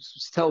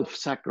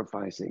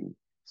self-sacrificing,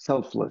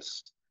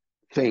 selfless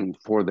thing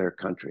for their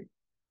country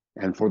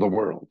and for the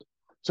world.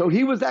 So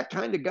he was that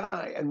kind of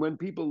guy. And when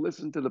people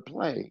listen to the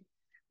play,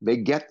 they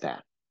get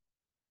that.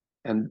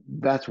 And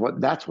that's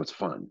what's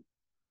fun.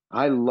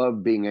 I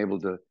love being able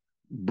to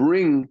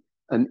bring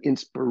an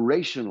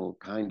inspirational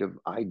kind of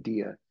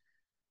idea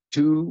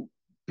to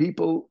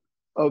people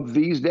of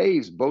these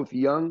days, both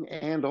young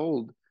and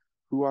old,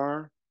 who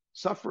are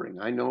suffering.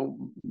 I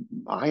know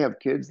I have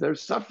kids, they're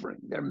suffering,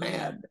 they're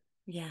mad.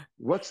 Yeah.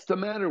 What's the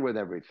matter with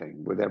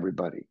everything, with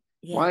everybody?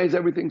 Yeah. Why is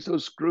everything so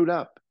screwed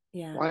up?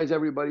 Yeah. Why is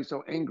everybody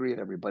so angry at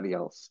everybody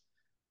else?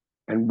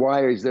 And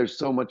why is there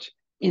so much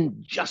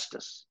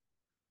injustice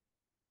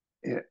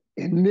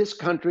in this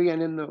country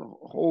and in the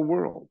whole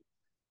world?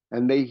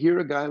 And they hear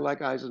a guy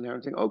like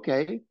Eisenhower saying,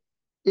 okay,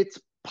 it's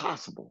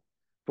possible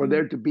for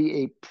there to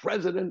be a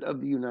president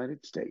of the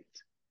United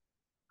States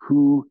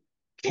who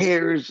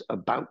cares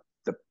about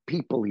the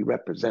people he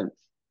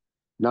represents,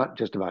 not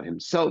just about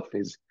himself,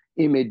 his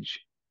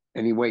image,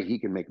 any way he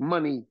can make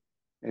money,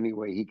 any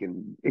way he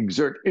can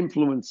exert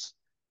influence,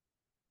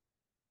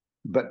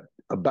 but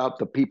about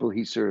the people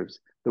he serves.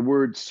 The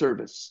word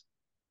service.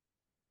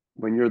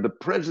 When you're the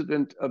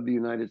president of the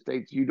United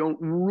States, you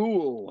don't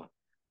rule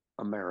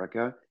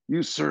America,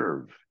 you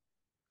serve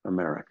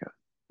America.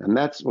 And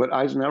that's what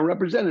Eisenhower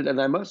represented.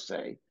 And I must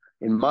say,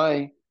 in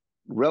my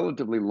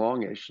relatively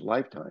longish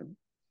lifetime,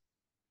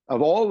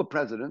 of all the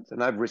presidents,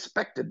 and I've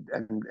respected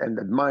and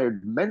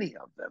admired many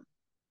of them,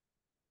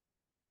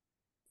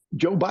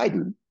 Joe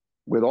Biden,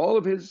 with all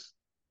of his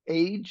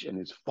age and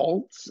his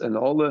faults and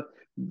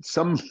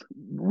some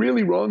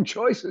really wrong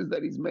choices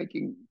that he's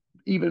making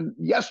even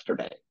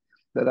yesterday,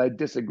 that I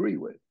disagree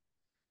with.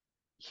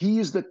 He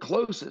is the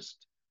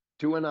closest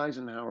to an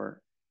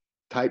Eisenhower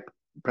type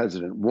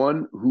president,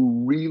 one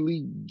who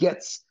really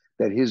gets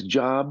that his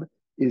job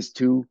is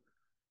to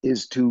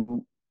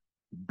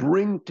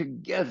bring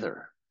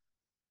together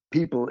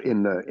people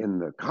in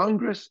the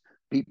Congress,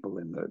 people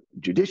in the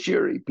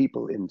judiciary,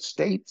 people in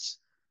states,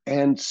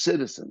 and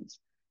citizens,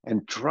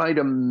 and try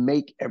to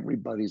make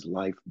everybody's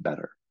life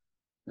better.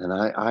 And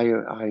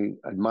I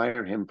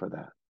admire him for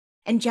that.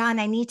 And John,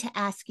 I need to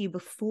ask you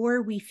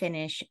before we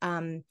finish,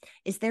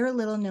 is there a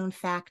little known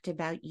fact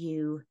about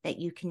you that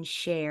you can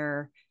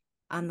share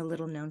on the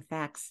Little Known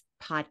Facts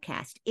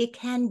podcast? It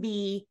can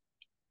be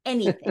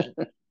anything,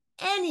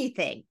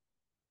 anything.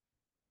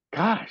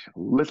 Gosh,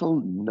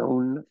 little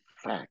known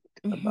fact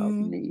about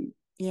me.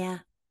 Yeah.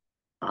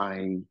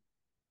 I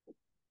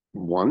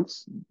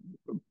once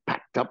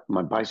packed up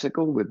my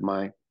bicycle with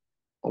my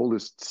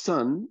oldest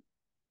son,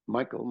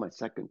 Michael, my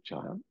second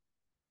child,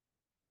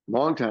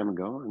 long time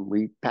ago, and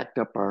we packed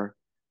up our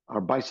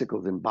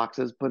bicycles in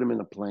boxes, put them in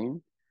a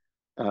plane,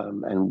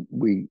 and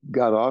we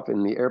got off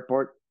in the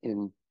airport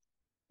in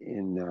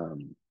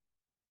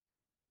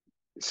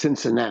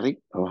Cincinnati,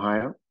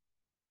 Ohio,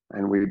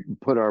 and we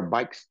put our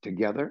bikes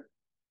together,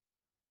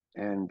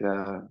 and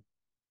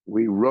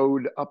we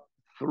rode up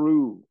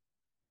through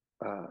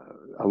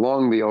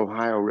along the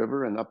Ohio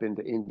River and up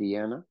into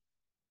Indiana,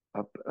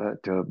 up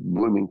to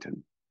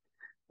Bloomington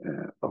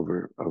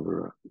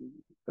over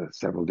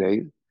several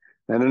days.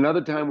 And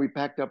another time we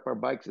packed up our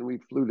bikes and we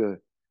flew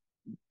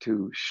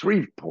to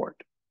Shreveport,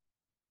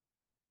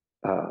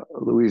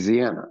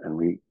 Louisiana, and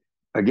we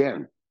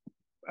again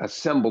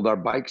assembled our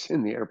bikes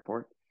in the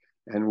airport,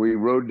 and we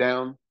rode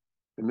down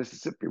the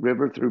Mississippi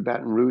River through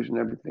Baton Rouge and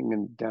everything,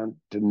 and down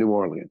to New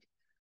Orleans.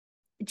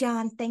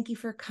 John, thank you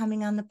for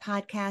coming on the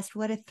podcast.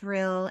 What a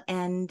thrill.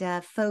 And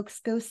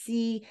folks, go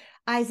see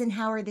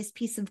Eisenhower, This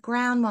Piece of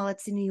Ground, while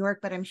it's in New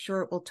York, but I'm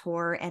sure it will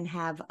tour and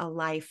have a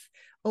life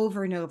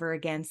over and over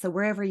again. So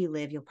wherever you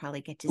live, you'll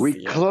probably get to see it.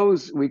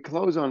 We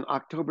close on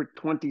October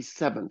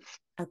 27th.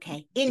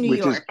 Okay, in New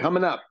York. Which is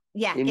coming up.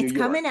 Yeah, it's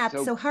coming up.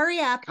 So hurry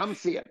up. Come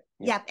see it.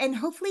 Yeah, and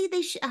hopefully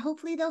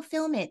they'll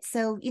film it.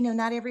 So,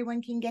 not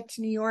everyone can get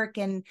to New York,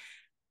 and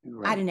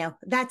right. I don't know.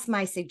 That's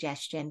my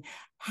suggestion.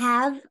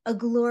 Have a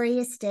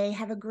glorious day.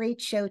 Have a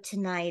great show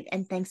tonight.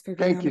 And thanks for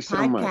being on the podcast.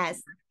 Thank you so much.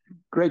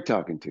 Great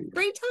talking to you.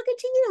 Great talking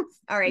to you.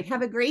 All right.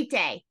 Have a great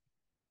day.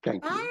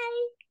 Thank you.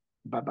 Bye.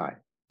 Bye-bye.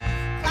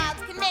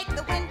 Clouds can make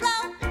the wind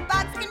blow.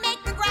 Bugs can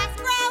make the grass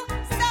grow.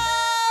 So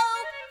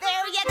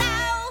there you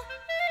go.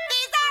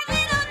 These are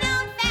little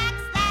known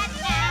facts that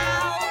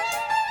now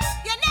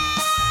you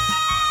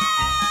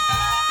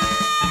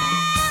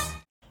know.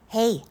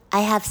 Hey,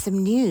 I have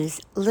some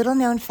news. Little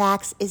Known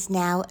Facts is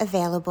now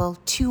available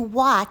to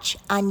watch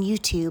on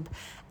YouTube.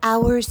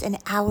 Hours and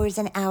hours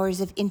and hours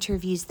of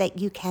interviews that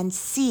you can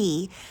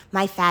see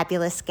my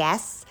fabulous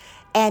guests.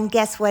 And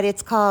guess what?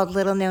 It's called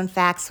Little Known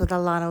Facts with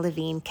Alana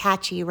Levine.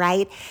 Catchy,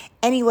 right?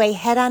 Anyway,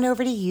 head on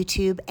over to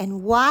YouTube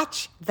and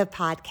watch the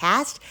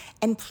podcast.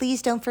 And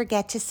please don't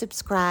forget to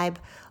subscribe.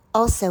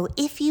 Also,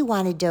 if you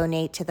want to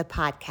donate to the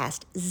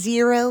podcast,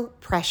 zero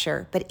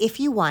pressure. But if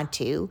you want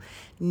to,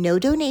 no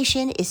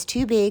donation is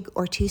too big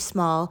or too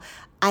small.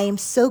 I am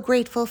so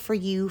grateful for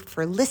you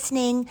for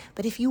listening.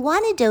 But if you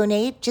want to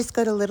donate, just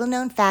go to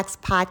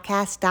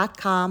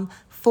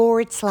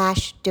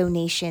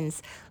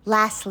littleknownfactspodcast.com/donations.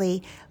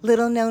 Lastly,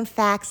 Little Known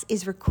Facts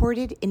is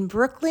recorded in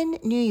Brooklyn,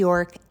 New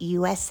York,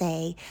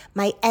 USA.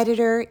 My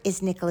editor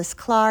is Nicholas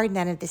Clark.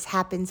 None of this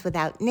happens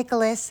without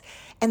Nicholas.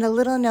 And the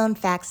Little Known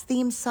Facts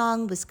theme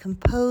song was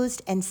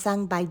composed and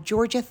sung by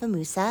Georgia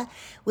Famusa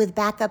with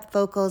backup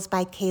vocals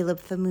by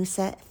Caleb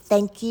Famusa.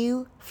 Thank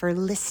you for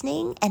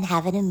listening and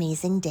have an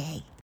amazing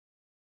day.